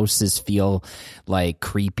like the houses feel like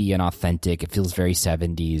creepy and authentic. It feels very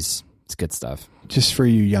 70s. It's good stuff. Just for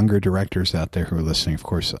you younger directors out there who are listening, of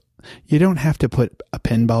course, you don't have to put a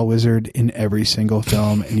pinball wizard in every single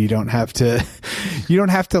film, and you don't have to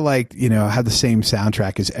like, have the same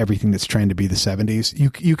soundtrack as everything that's trying to be the 70s.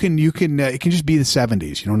 You can it can just be the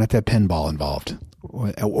 70s. You don't have to have pinball involved.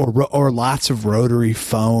 Or lots of rotary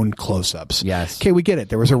phone close-ups. Yes. Okay, we get it.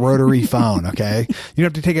 There was a rotary phone, okay? You don't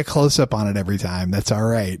have to take a close-up on it every time. That's all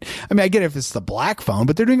right. I mean, I get it if it's the black phone,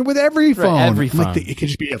 but they're doing it with every phone. Right, every phone. Like it could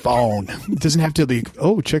just be a phone. It doesn't have to be,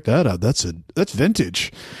 oh, check that out. That's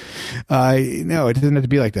vintage. No, it doesn't have to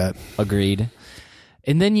be like that. Agreed.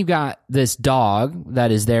 And then you got this dog that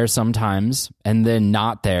is there sometimes and then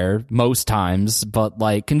not there most times, but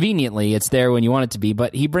like conveniently it's there when you want it to be.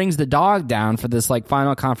 But he brings the dog down for this like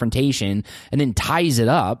final confrontation and then ties it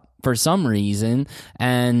up for some reason.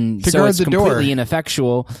 And so it's completely door.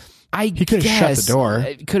 Ineffectual. He could have shut the door.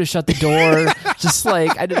 Could have shut the door. Just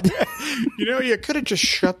like you could have just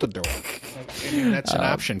shut the door. That's an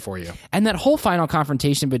option for you. And that whole final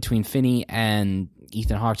confrontation between Finney and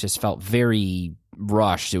Ethan Hawke just felt very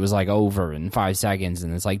rushed. It was like over in 5 seconds,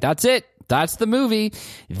 and it's like, that's it. That's the movie.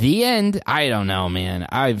 The end. I don't know, man.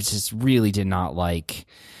 I just really did not like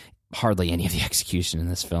hardly any of the execution in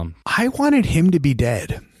this film. I wanted him to be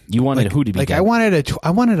dead. You wanted who to be dead? I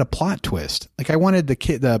wanted a plot twist. Like I wanted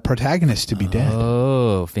the protagonist to be dead.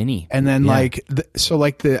 Oh, Finney. And then I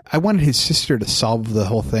wanted his sister to solve the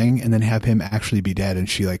whole thing and then have him actually be dead. And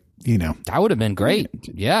she that would have been great.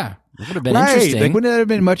 Yeah. would have been interesting. Like, wouldn't that have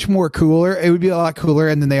been much more cooler? It would be a lot cooler,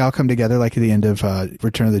 and then they all come together like at the end of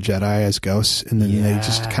Return of the Jedi as ghosts, and then they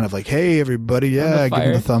just kind of like, hey, everybody, give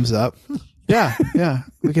them the thumbs up. Yeah.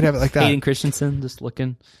 We could have it like that. Hayden Christensen just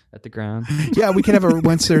looking at the ground. Yeah, we could have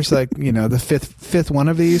once there's like, the fifth one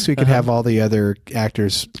of these, we could have all the other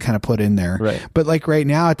actors kind of put in there. Right. But like right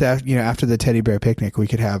now at that, after the teddy bear picnic, we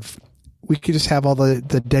could just have all the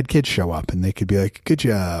dead kids show up, and they could be like, good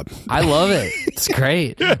job. I love it. It's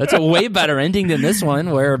great. That's a way better ending than this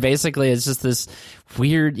one, where basically it's just this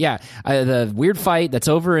weird, the weird fight that's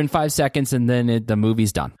over in 5 seconds, and then the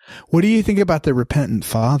movie's done. What do you think about the repentant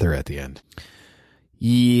father at the end?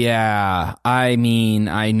 Yeah, I mean,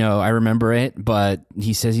 I know, I remember it, but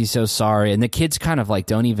he says he's so sorry, and the kids kind of like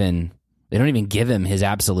don't even give him his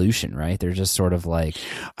absolution, right? They're just sort of like,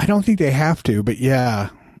 I don't think they have to, but yeah,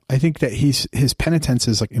 I think that his penitence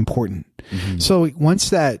is like important. Mm-hmm. So once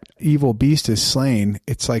that evil beast is slain,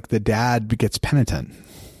 it's like the dad gets penitent.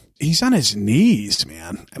 He's on his knees,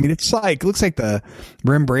 man. I mean, looks like the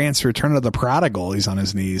Rembrandt's Return of the Prodigal. He's on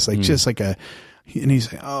his knees, like just like and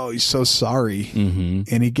he's like, oh, he's so sorry.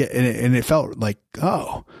 Mm-hmm. And it felt like,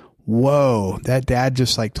 oh, whoa, that dad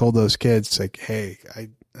just like told those kids like, hey,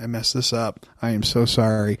 I messed this up. I am so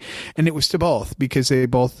sorry. And it was to both, because they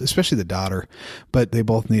both, especially the daughter, but they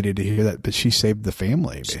both needed to hear that. But she saved the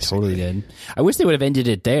family, basically. She totally did. I wish they would have ended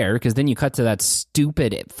it there, because then you cut to that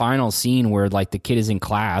stupid final scene where like the kid is in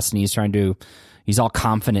class and he's all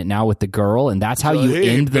confident now with the girl, and that's how you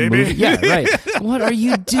end the movie. Yeah, right. What are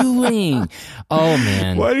you doing? Oh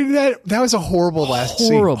man. Why did that was a horrible last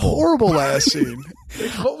scene. Horrible last scene.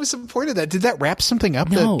 What was the point of that? Did that wrap something up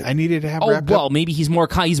that I needed to have wrapped up? Well, maybe he's more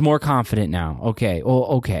confident now. Okay. Well,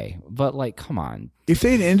 okay. But like, come on. If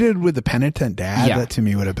they'd ended with the penitent dad, that to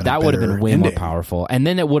me would have been way more powerful. And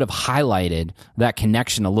then it would have highlighted that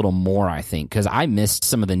connection a little more, I think, because I missed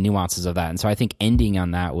some of the nuances of that. And so I think ending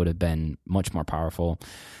on that would have been much more powerful.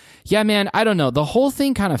 Yeah, man, I don't know. The whole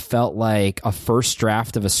thing kind of felt like a first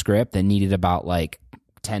draft of a script that needed about like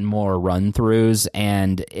 10 more run-throughs,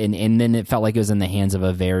 and then it felt like it was in the hands of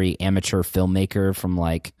a very amateur filmmaker from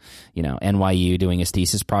like, NYU doing his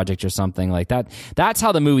thesis project or something like that. That's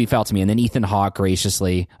how the movie felt to me. And then Ethan Hawke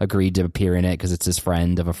graciously agreed to appear in it because it's his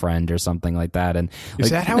friend of a friend or something like that. And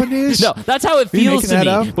is that how it is? No, that's how it feels to me.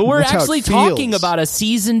 Up? But we're actually talking about a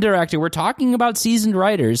seasoned director. We're talking about seasoned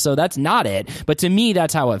writers, so that's not it. But to me,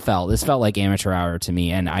 that's how it felt. This felt like amateur hour to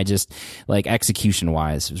me, and I just, like,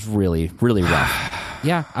 execution-wise, it was really, really rough.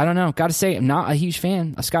 Yeah, I don't know. Got to say, I'm not a huge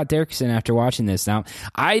fan of Scott Derrickson after watching this. Now,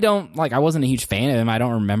 I wasn't a huge fan of him. I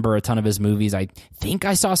don't remember a ton of his movies. I think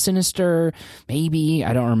I saw Sinister, maybe.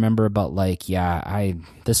 I don't remember, but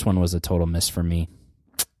this one was a total miss for me.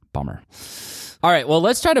 Bummer. All right, well,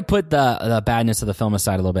 let's try to put the badness of the film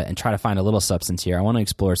aside a little bit and try to find a little substance here. I want to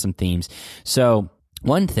explore some themes. So,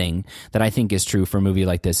 one thing that I think is true for a movie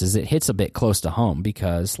like this is it hits a bit close to home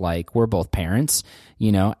because, like, we're both parents,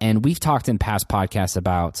 and we've talked in past podcasts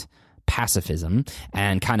about pacifism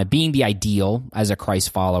and kind of being the ideal as a Christ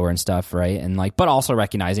follower and stuff, right? And like, but also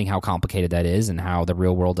recognizing how complicated that is and how the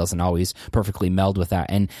real world doesn't always perfectly meld with that.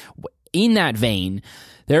 And in that vein,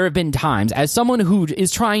 there have been times, as someone who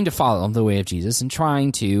is trying to follow the way of Jesus and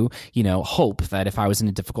trying to, hope that if I was in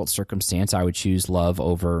a difficult circumstance, I would choose love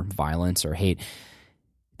over violence or hate.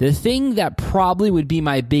 The thing that probably would be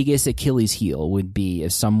my biggest Achilles heel would be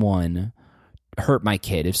if someone hurt my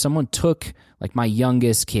kid. If someone took like my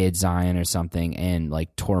youngest kid, Zion, or something, and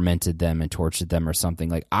like tormented them and tortured them or something,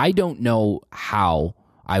 like I don't know how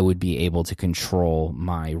I would be able to control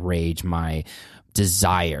my rage, my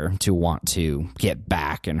desire to want to get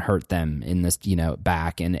back and hurt them in this,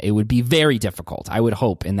 back. And it would be very difficult. I would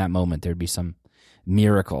hope in that moment there'd be some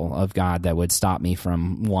miracle of God that would stop me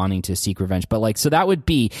from wanting to seek revenge. But like, so that would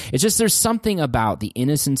be, it's just, there's something about the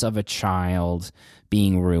innocence of a child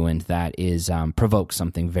being ruined that is, provokes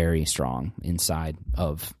something very strong inside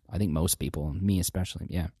of, I think, most people, me especially.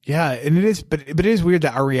 Yeah. Yeah. And it is, but it is weird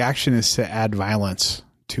that our reaction is to add violence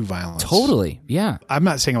to violence. Totally. Yeah. I'm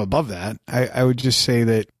not saying I'm above that. I would just say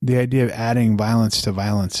that the idea of adding violence to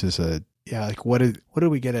violence is what do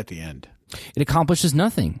we get at the end? It accomplishes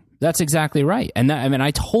nothing. That's exactly right. And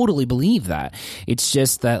I totally believe that. It's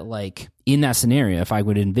just that, like, in that scenario, if I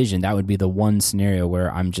would envision, that would be the one scenario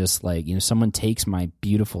where I'm just like, someone takes my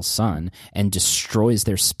beautiful son and destroys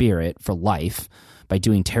their spirit for life by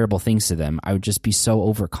doing terrible things to them. I would just be so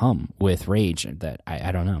overcome with rage that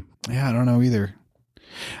I don't know. Yeah, I don't know either.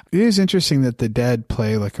 It is interesting that the dead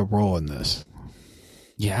play like a role in this.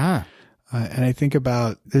 Yeah. And I think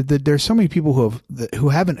about there's so many people who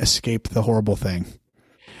haven't escaped the horrible thing,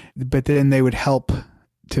 but then they would help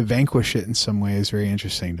to vanquish it in some way is very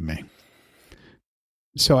interesting to me.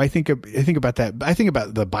 So I think about that. I think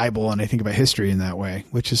about the Bible and I think about history in that way,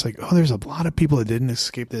 which is like, oh, there's a lot of people that didn't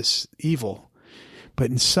escape this evil,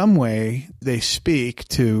 but in some way they speak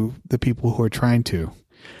to the people who are trying to.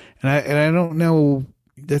 And I don't know.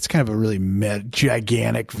 That's kind of a really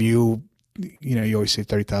gigantic view. You know, you always say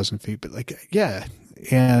 30,000 feet, but like, yeah.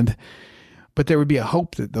 But there would be a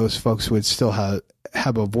hope that those folks would still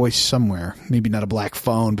have a voice somewhere. Maybe not a black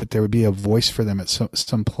phone, but there would be a voice for them at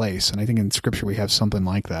some place. And I think in Scripture we have something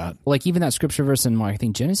like that. Like even that Scripture verse in I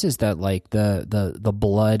think Genesis that like the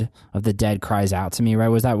blood of the dead cries out to me, right?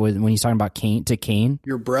 Was that when he's talking about Cain?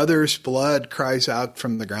 Your brother's blood cries out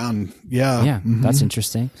from the ground. Yeah. Yeah, that's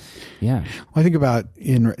interesting. Yeah. Well, I think about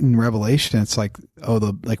in Revelation, it's like,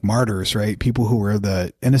 like martyrs, right? People who were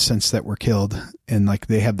the innocents that were killed. And like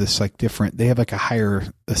they have this like different, they have like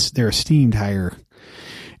they're esteemed higher.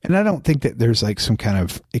 And I don't think that there's like some kind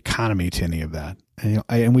of economy to any of that.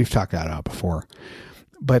 And we've talked that out before.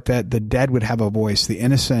 But that the dead would have a voice, the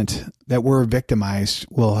innocent that were victimized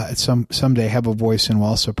will someday have a voice and will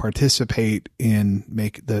also participate in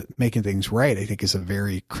making things right, I think is a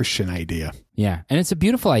very Christian idea. Yeah. And it's a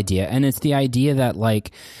beautiful idea. And it's the idea that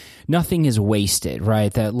like nothing is wasted,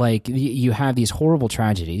 right? That like you have these horrible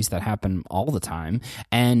tragedies that happen all the time,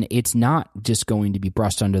 and it's not just going to be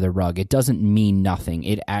brushed under the rug. It doesn't mean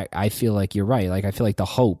nothing. I feel like you're right. Like I feel like the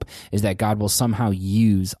hope is that God will somehow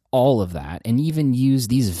use all of that and even use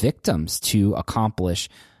these victims to accomplish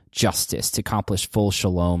justice, to accomplish full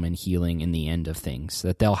shalom and healing in the end of things,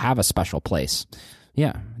 that they'll have a special place.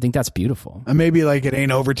 Yeah, I think that's beautiful. And maybe like it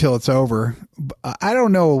ain't over till it's over. I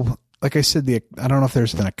don't know. Like I said, I don't know if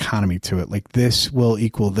there's an economy to it. Like this will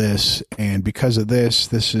equal this, and because of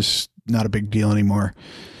this is not a big deal anymore.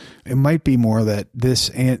 It might be more that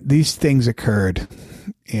these things occurred,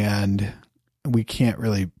 and we can't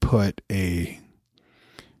really we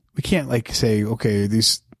can't like say, okay,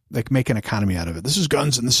 these like make an economy out of it. This is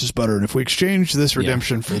guns and this is butter, and if we exchange this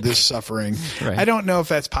redemption for this suffering, right. I don't know if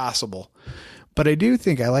that's possible, but I do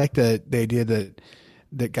think I like the idea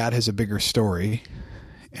that God has a bigger story.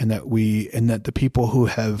 And that the people who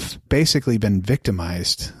have basically been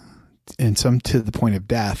victimized and some to the point of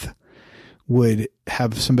death would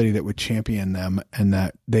have somebody that would champion them, and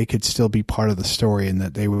that they could still be part of the story, and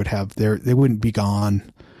that they would have they wouldn't be gone.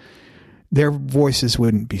 Their voices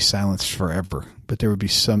wouldn't be silenced forever, but they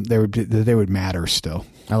would matter still.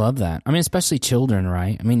 I love that. I mean, especially children,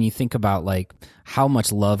 right? I mean, you think about like how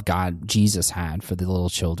much love Jesus had for the little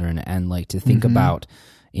children, and like to think about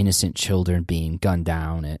innocent children being gunned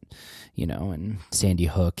down at, in Sandy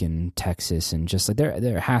Hook in Texas, and just like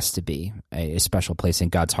there has to be a special place in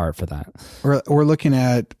God's heart for that. We're looking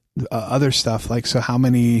at other stuff like, so how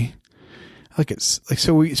many, like it's like,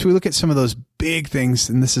 so we look at some of those big things,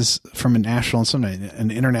 and this is from a national and sometimes an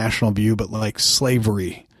international view, but like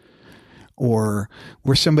slavery, or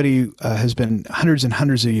where somebody has been hundreds and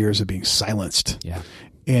hundreds of years of being silenced. Yeah.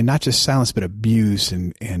 And not just silenced, but abused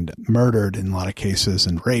and murdered in a lot of cases,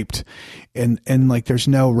 and raped. And like, there's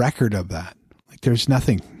no record of that. Like there's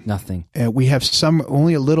nothing. And we have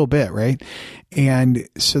only a little bit, right? And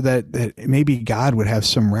so that maybe God would have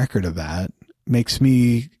some record of that makes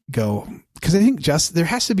me go, because I think there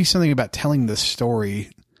has to be something about telling the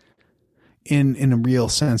story in a real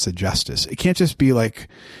sense of justice. It can't just be like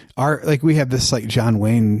we have this like John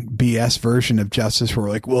Wayne BS version of justice where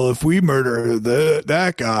we're like, well, if we murder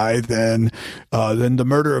that guy, then the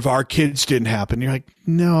murder of our kids didn't happen. You're like,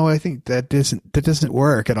 no, I think that doesn't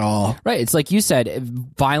work at all. Right. It's like you said,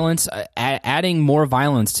 violence, adding more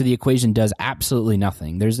violence to the equation does absolutely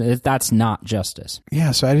nothing. That's not justice.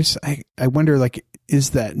 Yeah. So I wonder, like, is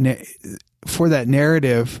that for that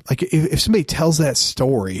narrative, like if somebody tells that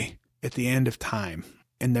story at the end of time,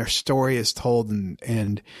 and their story is told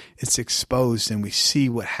and it's exposed, and we see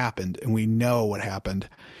what happened and we know what happened,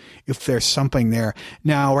 if there's something there.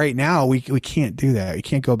 Now, right now, we can't do that. We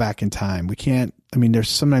can't go back in time. We can't, I mean,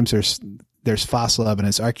 there's fossil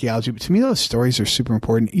evidence, archaeology, but to me, those stories are super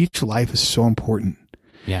important. Each life is so important.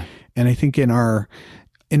 Yeah. And I think in our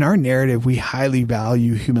narrative, we highly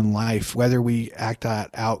value human life, whether we act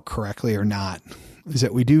that out correctly or not. Is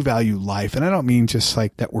that we do value life. And I don't mean just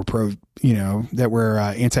like that we're that we're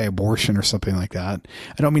anti-abortion or something like that.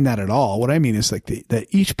 I don't mean that at all. What I mean is like that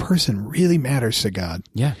each person really matters to God.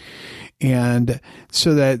 Yeah. And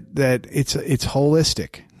so that it's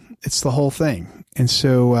holistic. It's the whole thing. And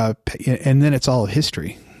so, and then it's all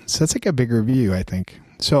history. So that's like a bigger view, I think.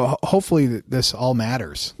 So hopefully this all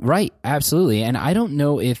matters. Right. Absolutely. And I don't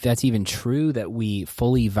know if that's even true that we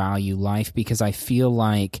fully value life, because I feel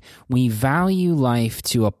like we value life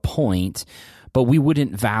to a point, but we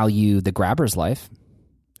wouldn't value the grabber's life.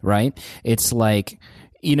 right? It's like,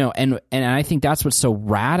 you know, and I think that's what's so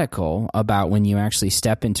radical about when you actually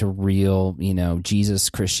step into real, you know, Jesus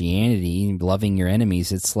Christianity, loving your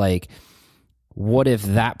enemies. It's like, what if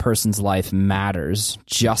that person's life matters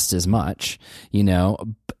just as much, you know?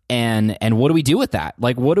 And what do we do with that?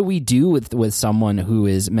 Like, what do we do with someone who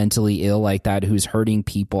is mentally ill like that, who's hurting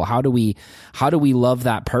people? How do we love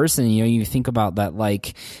that person? You know, you think about that,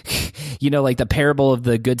 like, you know, like the parable of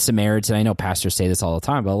the Good Samaritan. I know pastors say this all the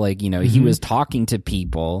time, but like, you know, he was talking to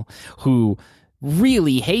people who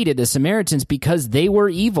really hated the Samaritans because they were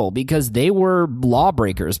evil, because they were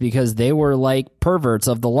lawbreakers, because they were like perverts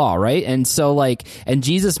of the law, right? And so like, and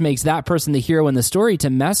Jesus makes that person the hero in the story to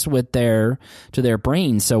mess with their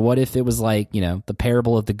brains. So what if it was like, you know, the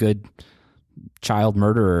parable of the good child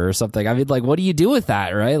murderer or something? I mean, like, what do you do with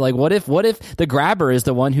that, right? Like, what if the grabber is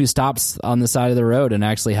the one who stops on the side of the road and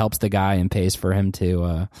actually helps the guy and pays for him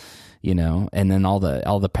to, you know, and then all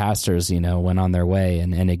the pastors, you know, went on their way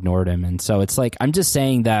and ignored him. And so it's like, I'm just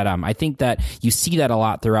saying that I think that you see that a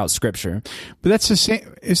lot throughout Scripture. But that's the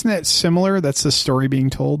same, isn't that similar? That's the story being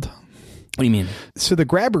told. What do you mean? So the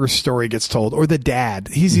grabber story gets told, or the dad.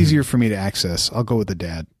 He's easier for me to access. I'll go with the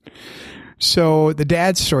dad. So the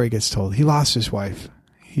dad's story gets told. He lost his wife.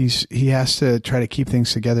 He has to try to keep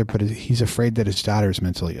things together, but he's afraid that his daughter's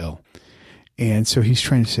mentally ill. And so he's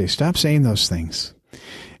trying to say, stop saying those things.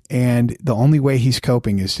 And the only way he's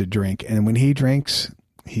coping is to drink. And when he drinks,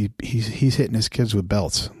 he's hitting his kids with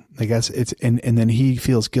belts. Like and then he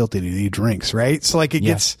feels guilty that he drinks, right? So like it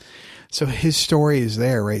gets, so his story is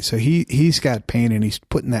there, right? So he's got pain and he's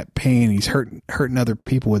putting that pain, he's hurting other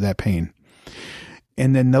people with that pain.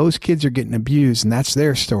 And then those kids are getting abused and that's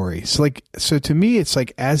their story. So to me, it's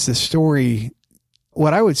like, as the story,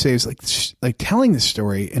 what I would say is like telling the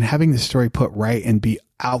story and having the story put right and be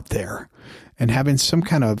out there, and having some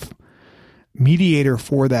kind of mediator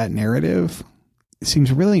for that narrative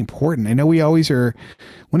seems really important. I know we always are.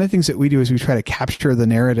 One of the things that we do is we try to capture the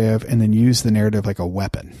narrative and then use the narrative like a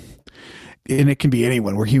weapon. And it can be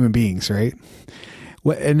anyone. We're human beings, right?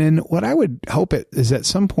 And then what I would hope is at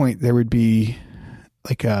some point there would be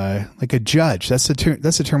like a judge. That's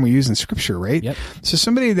the term we use in Scripture, right? Yep. So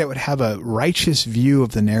somebody that would have a righteous view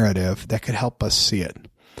of the narrative that could help us see it,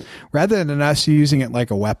 rather than us using it like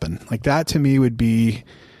a weapon. Like that to me would be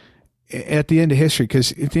at the end of history,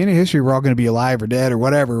 because at the end of history, we're all going to be alive or dead or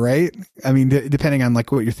whatever, right? I mean, depending on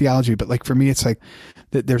like what your theology, but like for me, it's like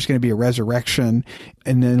that there's going to be a resurrection,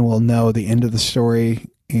 and then we'll know the end of the story,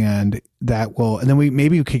 and then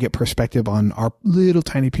we could get perspective on our little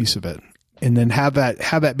tiny piece of it. And then have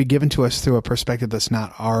that be given to us through a perspective that's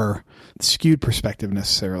not our skewed perspective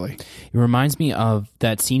necessarily. It reminds me of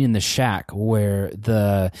that scene in The Shack where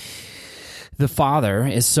the father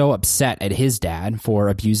is so upset at his dad for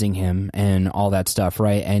abusing him and all that stuff,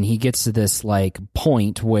 right? And he gets to this like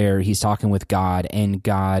point where he's talking with God, and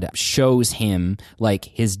God shows him like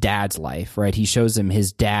his dad's life, right? He shows him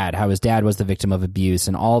his dad, how his dad was the victim of abuse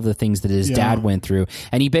and all the things that his dad went through.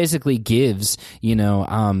 And he basically gives, you know,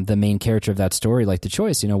 the main character of that story, like the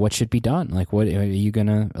choice, you know, what should be done? Like, what are you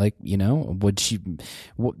gonna, like, you know,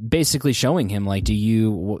 basically showing him, like, do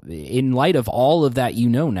you, in light of all of that, you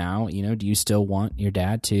know, now, you know, do you still want your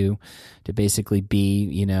dad to basically be,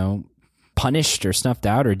 you know, punished or snuffed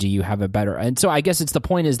out, or do you have a better? And so I guess it's the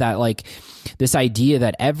point is that like this idea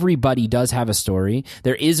that everybody does have a story.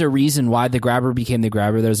 There is a reason why the grabber became the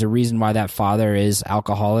grabber. There's a reason why that father is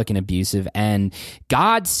alcoholic and abusive, and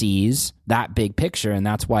God sees that big picture, and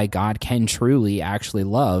that's why God can truly actually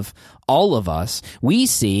love all of us. We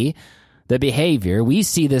see the behavior, we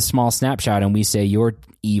see this small snapshot, and we say, you're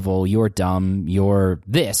evil, you're dumb, you're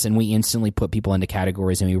this, and we instantly put people into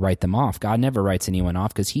categories and we write them off. God never writes anyone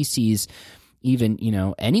off, because he sees even, you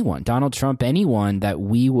know, anyone, Donald Trump, anyone that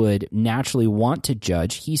we would naturally want to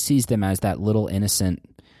judge, he sees them as that little innocent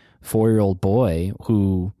 4-year-old boy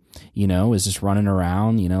who, you know, is just running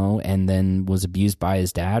around, you know, and then was abused by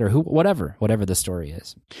his dad, or whatever the story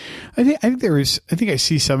is. I think I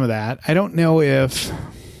see some of that. I don't know if,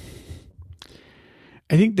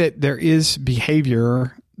 I think that there is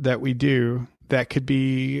behavior that we do that could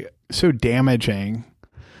be so damaging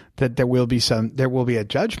that there will be a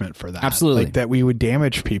judgment for that. Absolutely. Like that we would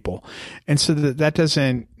damage people. And so that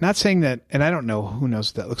doesn't, not saying that, and I don't know, who knows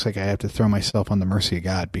what that looks like. I have to throw myself on the mercy of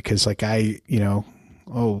God, because like you know,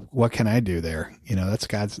 oh, what can I do there? You know,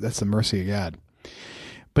 that's the mercy of God.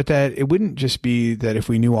 But that it wouldn't just be that if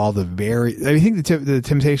we knew all the I think the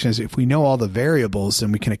temptation is if we know all the variables,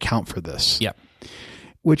 then we can account for this. Yep.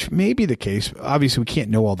 which may be the case. Obviously, we can't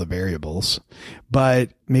know all the variables, but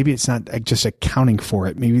maybe it's not just accounting for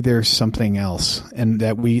it. Maybe there's something else, and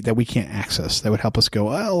that we can't access that would help us go,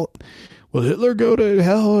 well, will Hitler go to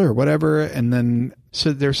hell or whatever? And then,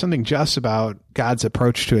 so there's something just about God's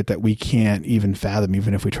approach to it that we can't even fathom,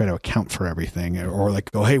 even if we try to account for everything, or like,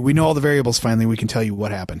 oh, hey, we know all the variables. Finally, we can tell you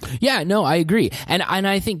what happened. Yeah, no, I agree. And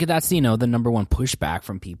I think that's, the number one pushback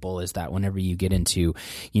from people is that whenever you get into,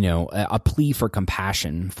 a plea for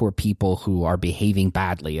compassion for people who are behaving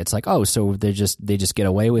badly, it's like, oh, so they just get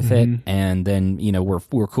away with it. And then,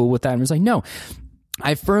 we're cool with that. And it's like, no.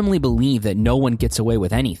 I firmly believe that no one gets away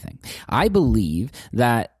with anything. I believe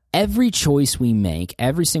that every choice we make,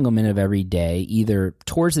 every single minute of every day, either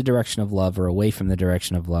towards the direction of love or away from the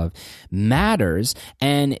direction of love, matters,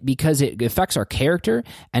 and because it affects our character,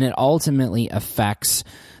 and it ultimately affects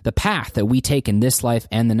the path that we take in this life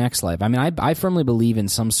and the next life. I mean, I firmly believe in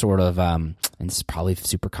some sort of, and this is probably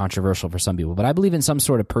super controversial for some people, but I believe in some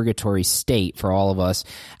sort of purgatory state for all of us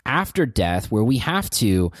after death, where we have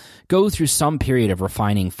to go through some period of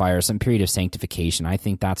refining fire, some period of sanctification. I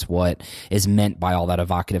think that's what is meant by all that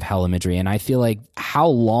evocative hell imagery. And I feel like how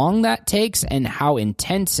long that takes and how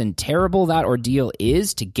intense and terrible that ordeal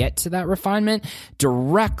is to get to that refinement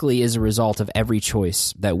directly is a result of every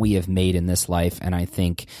choice that we have made in this life. And I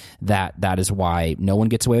think that is why no one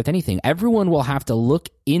gets away with anything. Everyone will have to look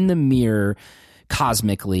in the mirror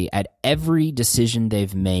cosmically at every decision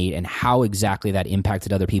they've made and how exactly that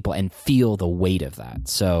impacted other people and feel the weight of that.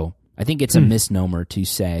 So I think it's a misnomer to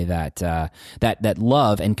say that that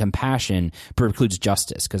love and compassion precludes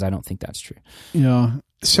justice, because I don't think that's true. Yeah.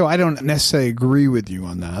 So I don't necessarily agree with you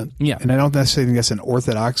on that. Yeah. And I don't necessarily think that's an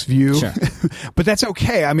orthodox view. Sure. But that's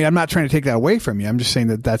okay. I mean, I'm not trying to take that away from you. I'm just saying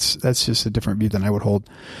that that's just a different view than I would hold.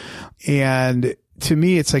 And to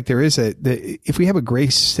me, it's like if we have a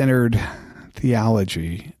grace-centered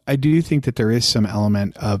theology, I do think that there is some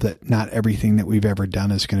element of that not everything that we've ever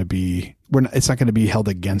done is going to be, it's not going to be held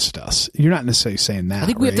against us. You're not necessarily saying that. I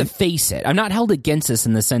think we have to face it. I'm not held against us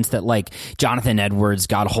in the sense that, like, Jonathan Edwards,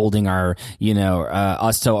 God holding our,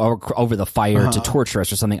 us over the fire to torture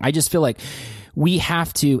us or something. I just feel like we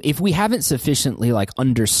have to, if we haven't sufficiently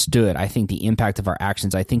understood, I think, the impact of our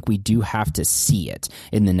actions, I think we do have to see it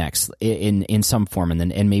in the next, in some form,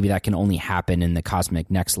 and maybe that can only happen in the cosmic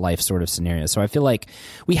next life sort of scenario. So I feel like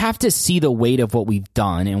we have to see the weight of what we've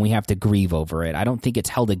done, and we have to grieve over it. I don't think it's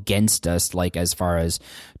held against us, as far as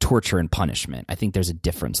torture and punishment. I think there's a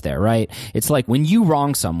difference there, right? It's like when you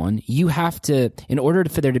wrong someone, you have to, in order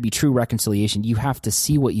for there to be true reconciliation, you have to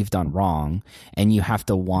see what you've done wrong, and you have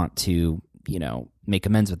to want to, make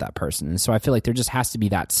amends with that person. And so I feel like there just has to be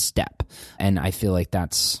that step. And I feel like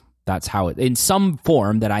that's how it, in some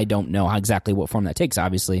form that I don't know exactly what form that takes.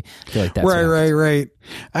 Obviously, I feel like that's right.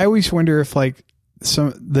 I always wonder if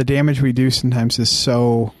the damage we do sometimes is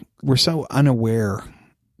we're so unaware,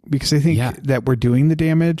 because I think that we're doing the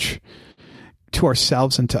damage to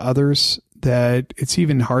ourselves and to others that it's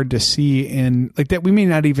even hard to see in that we may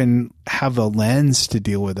not even have a lens to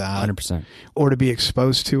deal with that 100% or to be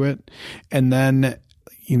exposed to it. And then,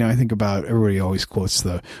 I think about, everybody always quotes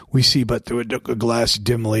we see but through a glass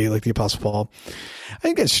dimly, like the Apostle Paul. I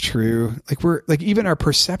think that's true. Even our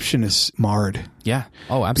perception is marred. Yeah.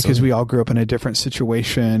 Oh, absolutely. Because we all grew up in a different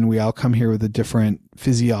situation. We all come here with a different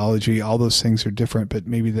physiology. All those things are different, but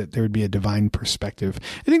maybe that there would be a divine perspective.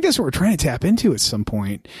 I think that's what we're trying to tap into at some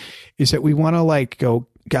point, is that we want to go,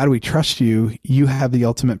 God, we trust you. You have the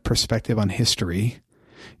ultimate perspective on history.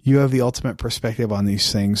 You have the ultimate perspective on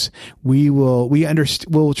these things.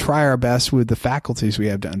 We'll try our best with the faculties we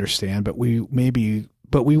have to understand, but we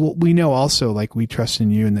know also, we trust in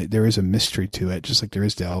you, and that there is a mystery to it, just like there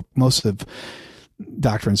is to most of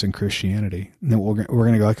doctrines in Christianity. And then we're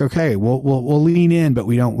going to go okay, we'll lean in, but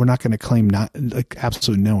we're not going to claim not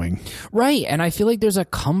absolute knowing. Right. And I feel like there's a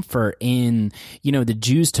comfort in, the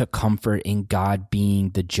Jews took comfort in God being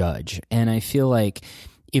the judge. And I feel like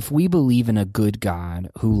if we believe in a good God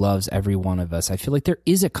who loves every one of us, I feel like there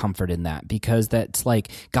is a comfort in that, because that's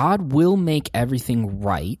God will make everything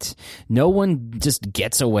right. No one just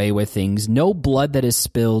gets away with things. No blood that is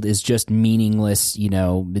spilled is just meaningless.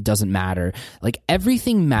 It doesn't matter.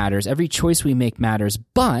 Everything matters. Every choice we make matters.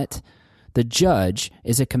 But the judge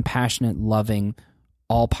is a compassionate, loving,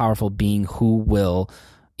 all-powerful being who will,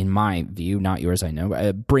 in my view, not yours, I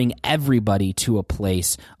know, bring everybody to a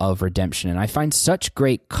place of redemption. And I find such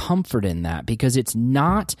great comfort in that, because it's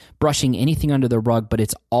not brushing anything under the rug, but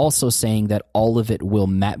it's also saying that all of it will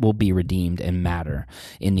be redeemed and matter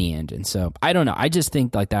in the end. And so, I don't know. I just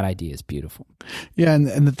think that idea is beautiful. Yeah,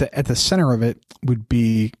 and at the center of it would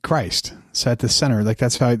be Christ. So at the center,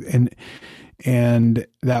 that's how, and And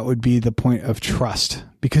that would be the point of trust,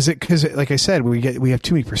 because like I said, we have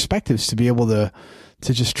too many perspectives to be able to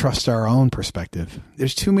just trust our own perspective.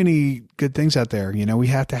 There's too many good things out there. We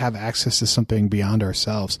have to have access to something beyond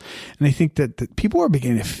ourselves. And I think that people are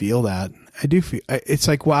beginning to feel that. I do feel it's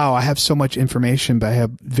like, wow, I have so much information, but I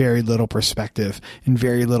have very little perspective and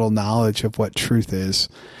very little knowledge of what truth is.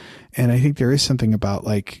 And I think there is something about,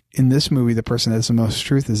 like, in this movie, the person that has the most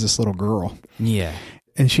truth is this little girl. Yeah.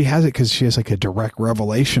 And she has it because she has like a direct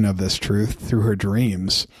revelation of this truth through her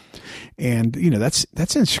dreams. And,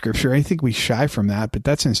 that's in scripture. I think we shy from that, but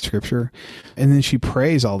that's in scripture. And then she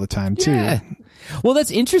prays all the time too. Yeah. Well, that's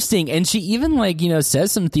interesting. And she even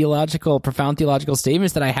says some profound theological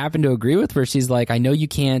statements that I happen to agree with, where she's like, I know you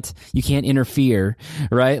can't interfere.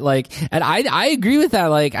 Right. Like, and I agree with that.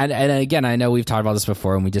 Like, and again, I know we've talked about this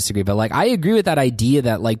before and we disagree, but like, I agree with that idea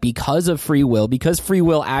that, like, because free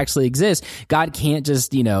will actually exists, God can't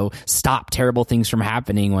just, stop terrible things from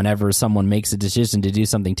happening whenever someone makes a decision to do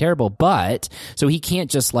something terrible. But so he can't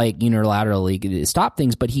just like unilaterally stop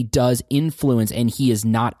things, but he does influence, and he is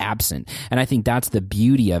not absent. And I think that's the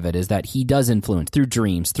beauty of it, is that he does influence through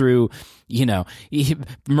dreams, through,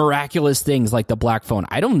 miraculous things like the black phone.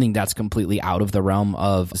 I don't think that's completely out of the realm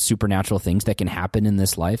of supernatural things that can happen in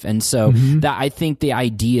this life. And so that, I think the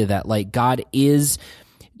idea that, like, God is,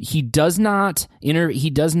 he does not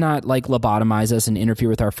like lobotomize us and interfere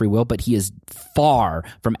with our free will, but he is far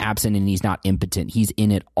from absent, and he's not impotent. He's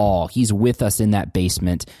in it all. He's with us in that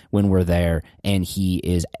basement when we're there, and he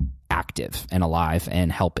is active and alive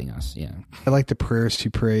and helping us. Yeah. I like the prayers she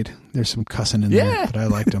prayed. There's some cussing in there, but I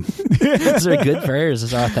liked them. Those are good prayers.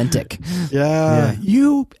 Those are authentic. Yeah.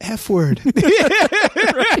 You F word.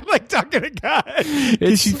 Right? Like talking to God.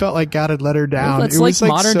 She felt like God had let her down. Well, it's like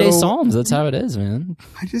modern day Psalms. That's how it is, man.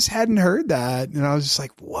 I just hadn't heard that. And I was just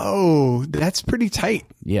like, whoa, that's pretty tight.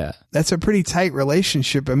 Yeah. That's a pretty tight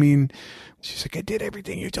relationship. I mean, she's like, I did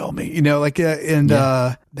everything you told me,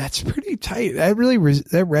 that's pretty tight. That really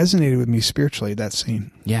that resonated with me spiritually, that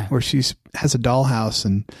scene. Yeah. Where has a dollhouse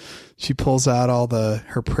and she pulls out all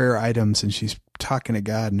her prayer items and she's talking to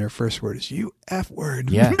God, and her first word is "you F word."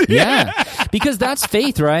 Yeah, yeah. Because that's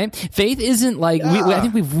faith, right? Faith isn't like I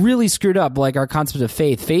think we've really screwed up like our concept of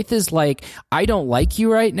faith. Faith is like, I don't like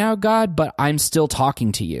you right now, God, but I'm still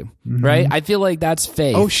talking to you, right? I feel like that's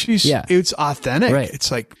faith. Oh, it's authentic. Right. It's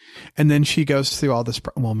like, and then she goes through all this.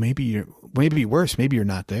 Well, maybe worse. Maybe you're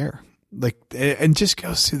not there. Like, and just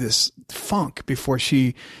goes through this funk before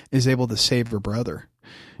she is able to save her brother.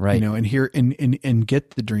 Right. And hear and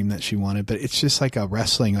get the dream that she wanted. But it's just like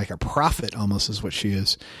like a prophet almost is what she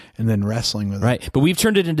is. And then wrestling with it. Right. But we've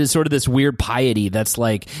turned it into sort of this weird piety that's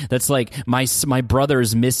like my brother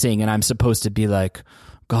is missing and I'm supposed to be like,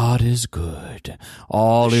 God is good.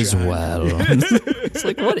 All is well. It's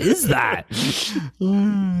like, what is that?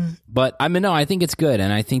 But I think it's good.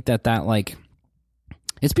 And I think that like,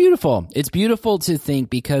 it's beautiful. It's beautiful to think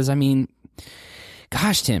because,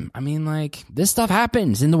 gosh, Tim, like, this stuff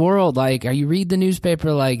happens in the world. Like, you read the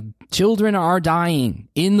newspaper, like, children are dying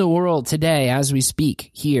in the world today as we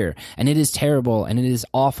speak here. And it is terrible and it is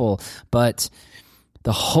awful. But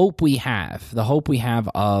the hope we have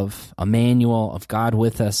of Emmanuel, of God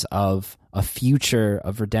with us, of a future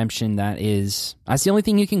of redemption, that's the only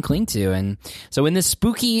thing you can cling to. And so in this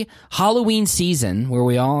spooky Halloween season where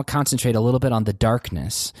we all concentrate a little bit on the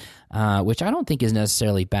darkness, which I don't think is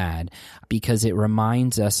necessarily bad because it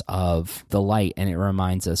reminds us of the light and it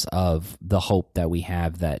reminds us of the hope that we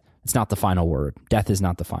have, that it's not the final word. Death is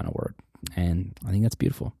not the final word. And I think that's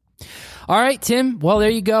beautiful. All right, Tim. Well, there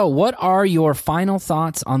you go. What are your final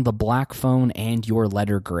thoughts on the Black Phone and your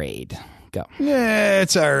letter grade? Go. Yeah,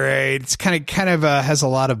 it's all right. It's kind of has a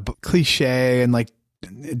lot of cliche and like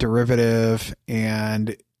derivative,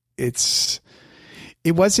 and it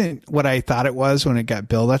wasn't what I thought it was when it got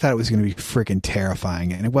billed. I thought it was going to be freaking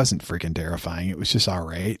terrifying, and it wasn't freaking terrifying. It was just all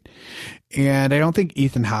right. And I don't think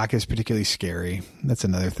Ethan Hawke is particularly scary. That's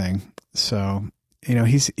another thing. So,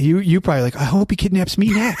 you probably like, I hope he kidnaps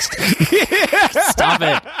me next. Stop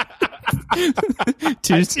it.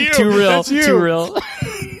 Too real. Too real.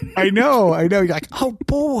 I know. You're like, oh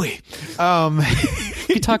boy.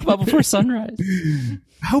 You talk about Before Sunrise.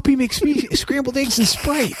 I hope he makes me scrambled eggs and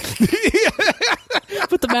Sprite.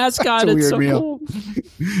 Put the mask on. It's so meal. Cool.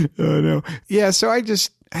 Oh no. Yeah. So I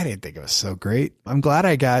didn't think it was so great. I'm glad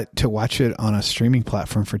I got to watch it on a streaming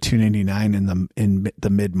platform for $2.99 in the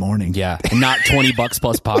mid morning. Yeah, and not $20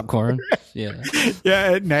 plus popcorn. Yeah,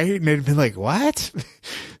 yeah, at night, and they'd been like, "What?"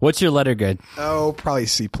 What's your letter grade? Oh, probably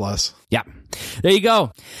C+. Yeah. There you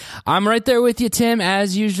go. I'm right there with you, Tim.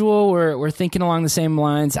 As usual, we're thinking along the same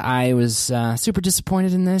lines. I was super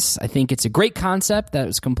disappointed in this. I think it's a great concept that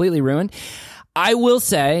was completely ruined. I will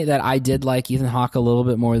say that I did like Ethan Hawke a little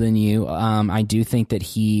bit more than you. I do think that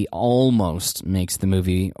he almost makes the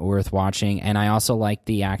movie worth watching, and I also like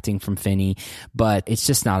the acting from Finney, but it's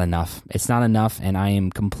just not enough. It's not enough, and I am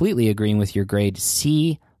completely agreeing with your grade.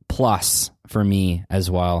 C+ for me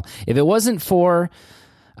as well. If it wasn't for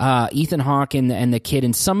Ethan Hawke and the kid,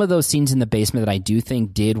 and some of those scenes in the basement that I do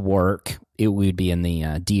think did work, it would be in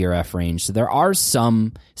the D or F range. So there are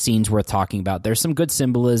some scenes worth talking about. There's some good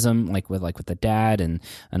symbolism, like with the dad and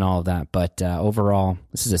all of that. But overall,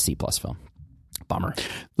 this is a C+ film. Bummer.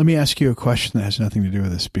 Let me ask you a question that has nothing to do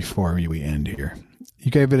with this before we end here.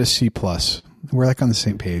 You gave it a C+. We're like on the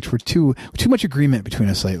same page. We're too much agreement between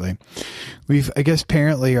us lately. I guess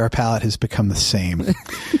apparently our palate has become the same.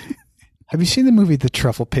 Have you seen the movie The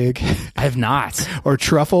Truffle Pig? I have not. Or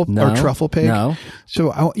Truffle Pig? No.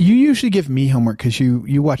 So you usually give me homework because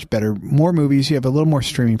you watch more movies. You have a little more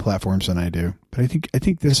streaming platforms than I do. But I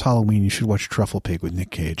think this Halloween you should watch Truffle Pig with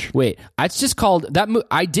Nick Cage. Wait, it's just called that.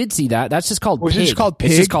 I did see that. That's just called Pig. Is it just called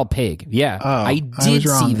Pig? It's just called Pig. Yeah, oh, I did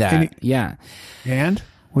see that. Yeah. And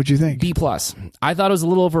what'd you think? B+. I thought it was a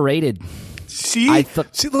little overrated. See,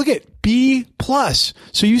 look at B+.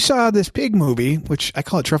 So you saw this pig movie, which I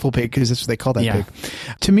call it Truffle Pig because that's what they call that pig.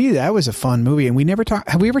 To me, that was a fun movie, and we never talked.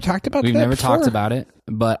 Have we ever talked about? We've that never before? talked about it,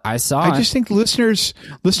 but I saw. I just think listeners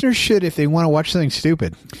should, if they want to watch something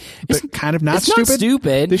stupid, but kind of not stupid. Not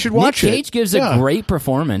stupid. They should watch Nick Cage gives a great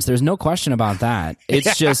performance. There's no question about that.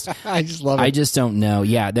 It's just I just love it. I just don't know.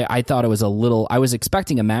 Yeah, I thought it was a little. I was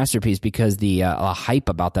expecting a masterpiece because the hype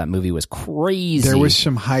about that movie was crazy. There was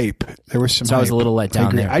some hype. So I was a little let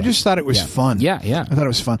down there. I just thought it was fun. Yeah. I thought it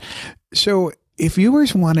was fun. So if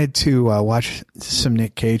viewers wanted to watch some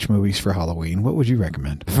Nick Cage movies for Halloween, what would you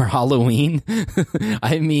recommend? For Halloween?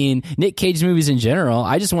 I mean, Nick Cage movies in general.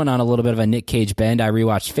 I just went on a little bit of a Nick Cage bend. I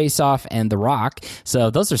rewatched Face Off and The Rock. So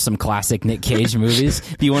those are some classic Nick Cage movies.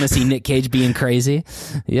 If you want to see Nick Cage being crazy.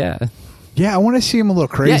 Yeah. Yeah, I want to see him a little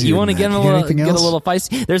crazy. Yeah, you want to get him a little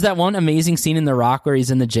feisty. There's that one amazing scene in The Rock where he's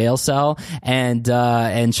in the jail cell and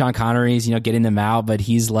Sean Connery's getting them out, but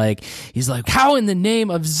he's like, how in the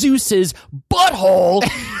name of Zeus's butthole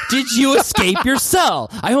did you escape your cell?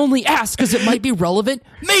 I only ask because it might be relevant.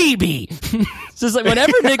 Maybe. So it's like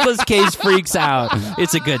whenever Nicolas Cage freaks out,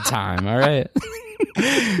 it's a good time. All right.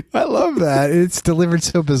 I love that. It's delivered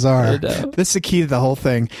so bizarre. That's the key to the whole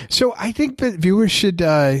thing. So I think that viewers should,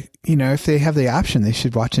 if they have the option, they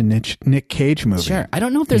should watch a Nick Cage movie. Sure. I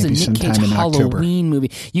don't know if there's a Nick Cage Halloween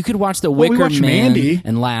movie. You could watch The Wicker Man Mandy.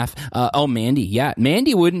 And laugh. Mandy. Yeah.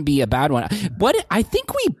 Mandy wouldn't be a bad one. But I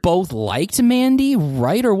think we both liked Mandy,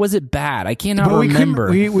 right? Or was it bad? I cannot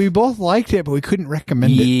remember. We both liked it, but we couldn't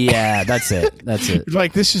recommend it. Yeah, that's it.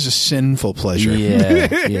 Like, this is a sinful pleasure.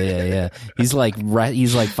 Yeah. He's like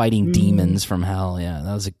fighting demons from hell. Yeah,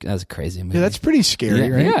 that was a crazy movie. Yeah, that's pretty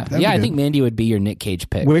scary, right? Yeah. I think Mandy would be your Nick Cage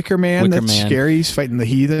pick. Wicker Man, that's scary. He's fighting the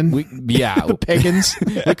heathen. The pagans.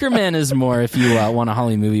 Wicker Man is more if you want a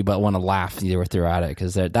Halloween movie but want to laugh throughout it,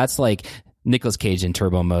 because that's like Nicolas Cage in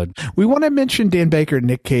turbo mode. We want to mention Dan Baker and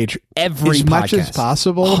Nick Cage as much as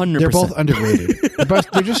possible. 100%. They're both underrated.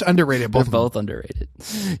 They're just underrated. They're both underrated.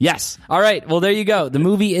 Yes. All right. Well, there you go. The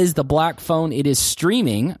movie is The Black Phone. It is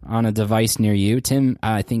streaming on a device near you. Tim,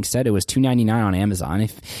 I think, said it was $2.99 on Amazon,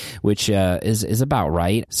 which is about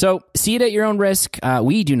right. So see it at your own risk.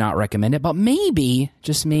 We do not recommend it, but maybe,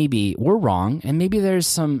 just maybe, we're wrong, and maybe there's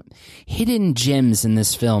some hidden gems in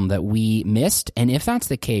this film that we missed. And if that's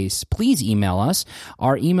the case, please email us.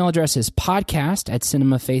 Our email address is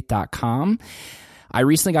podcast@cinemafaith.com. I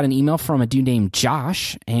recently got an email from a dude named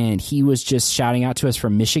Josh, and he was just shouting out to us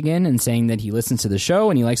from Michigan and saying that he listens to the show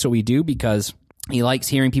and he likes what we do because he likes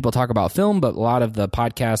hearing people talk about film, but a lot of the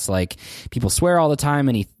podcasts, like, people swear all the time,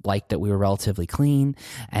 and he liked that we were relatively clean.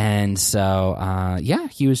 And so,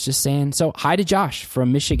 he was just saying, so hi to Josh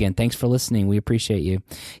from Michigan. Thanks for listening. We appreciate you.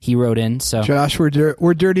 He wrote in. So Josh, we're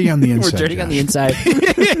dirty on the inside. We're dirty on the inside.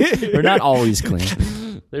 We're not always clean.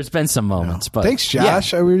 There's been some moments, but thanks,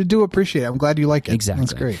 Josh. I really do appreciate it. I'm glad you like it. Exactly.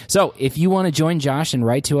 That's great. So if you want to join Josh and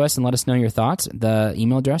write to us and let us know your thoughts, the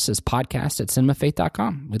email address is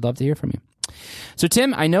podcast@cinemafaith.com. We'd love to hear from you. So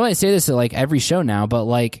Tim, I know I say this at like every show now, but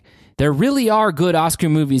like there really are good Oscar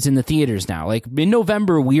movies in the theaters now. Like in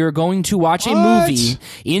November, we are going to watch a movie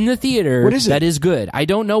in the theater that is good. I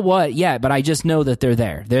don't know what yet, but I just know that they're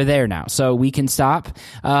there. They're there now. So we can stop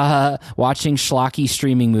watching schlocky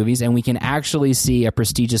streaming movies and we can actually see a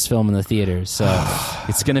prestigious film in the theaters. So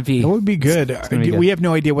it's going to be... That would be good. We have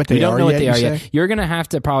no idea what they are yet. We don't know what they are yet. You're going to have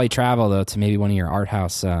to probably travel, though, to maybe one of your art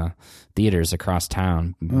house theaters across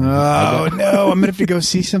town. Oh, no. I'm going to have to go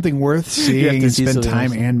see something worth seeing and spend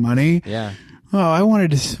time and money. Yeah. Oh, I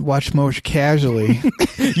wanted to watch more casually.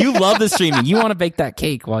 You love the streaming. You want to bake that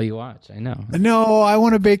cake while you watch. I know. No, I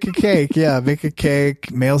want to bake a cake. Yeah, bake a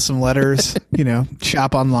cake, mail some letters,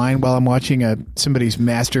 shop online while I'm watching somebody's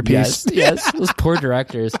masterpiece. Yes, those poor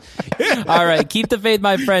directors. All right, keep the faith,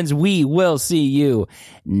 my friends. We will see you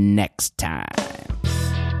next time.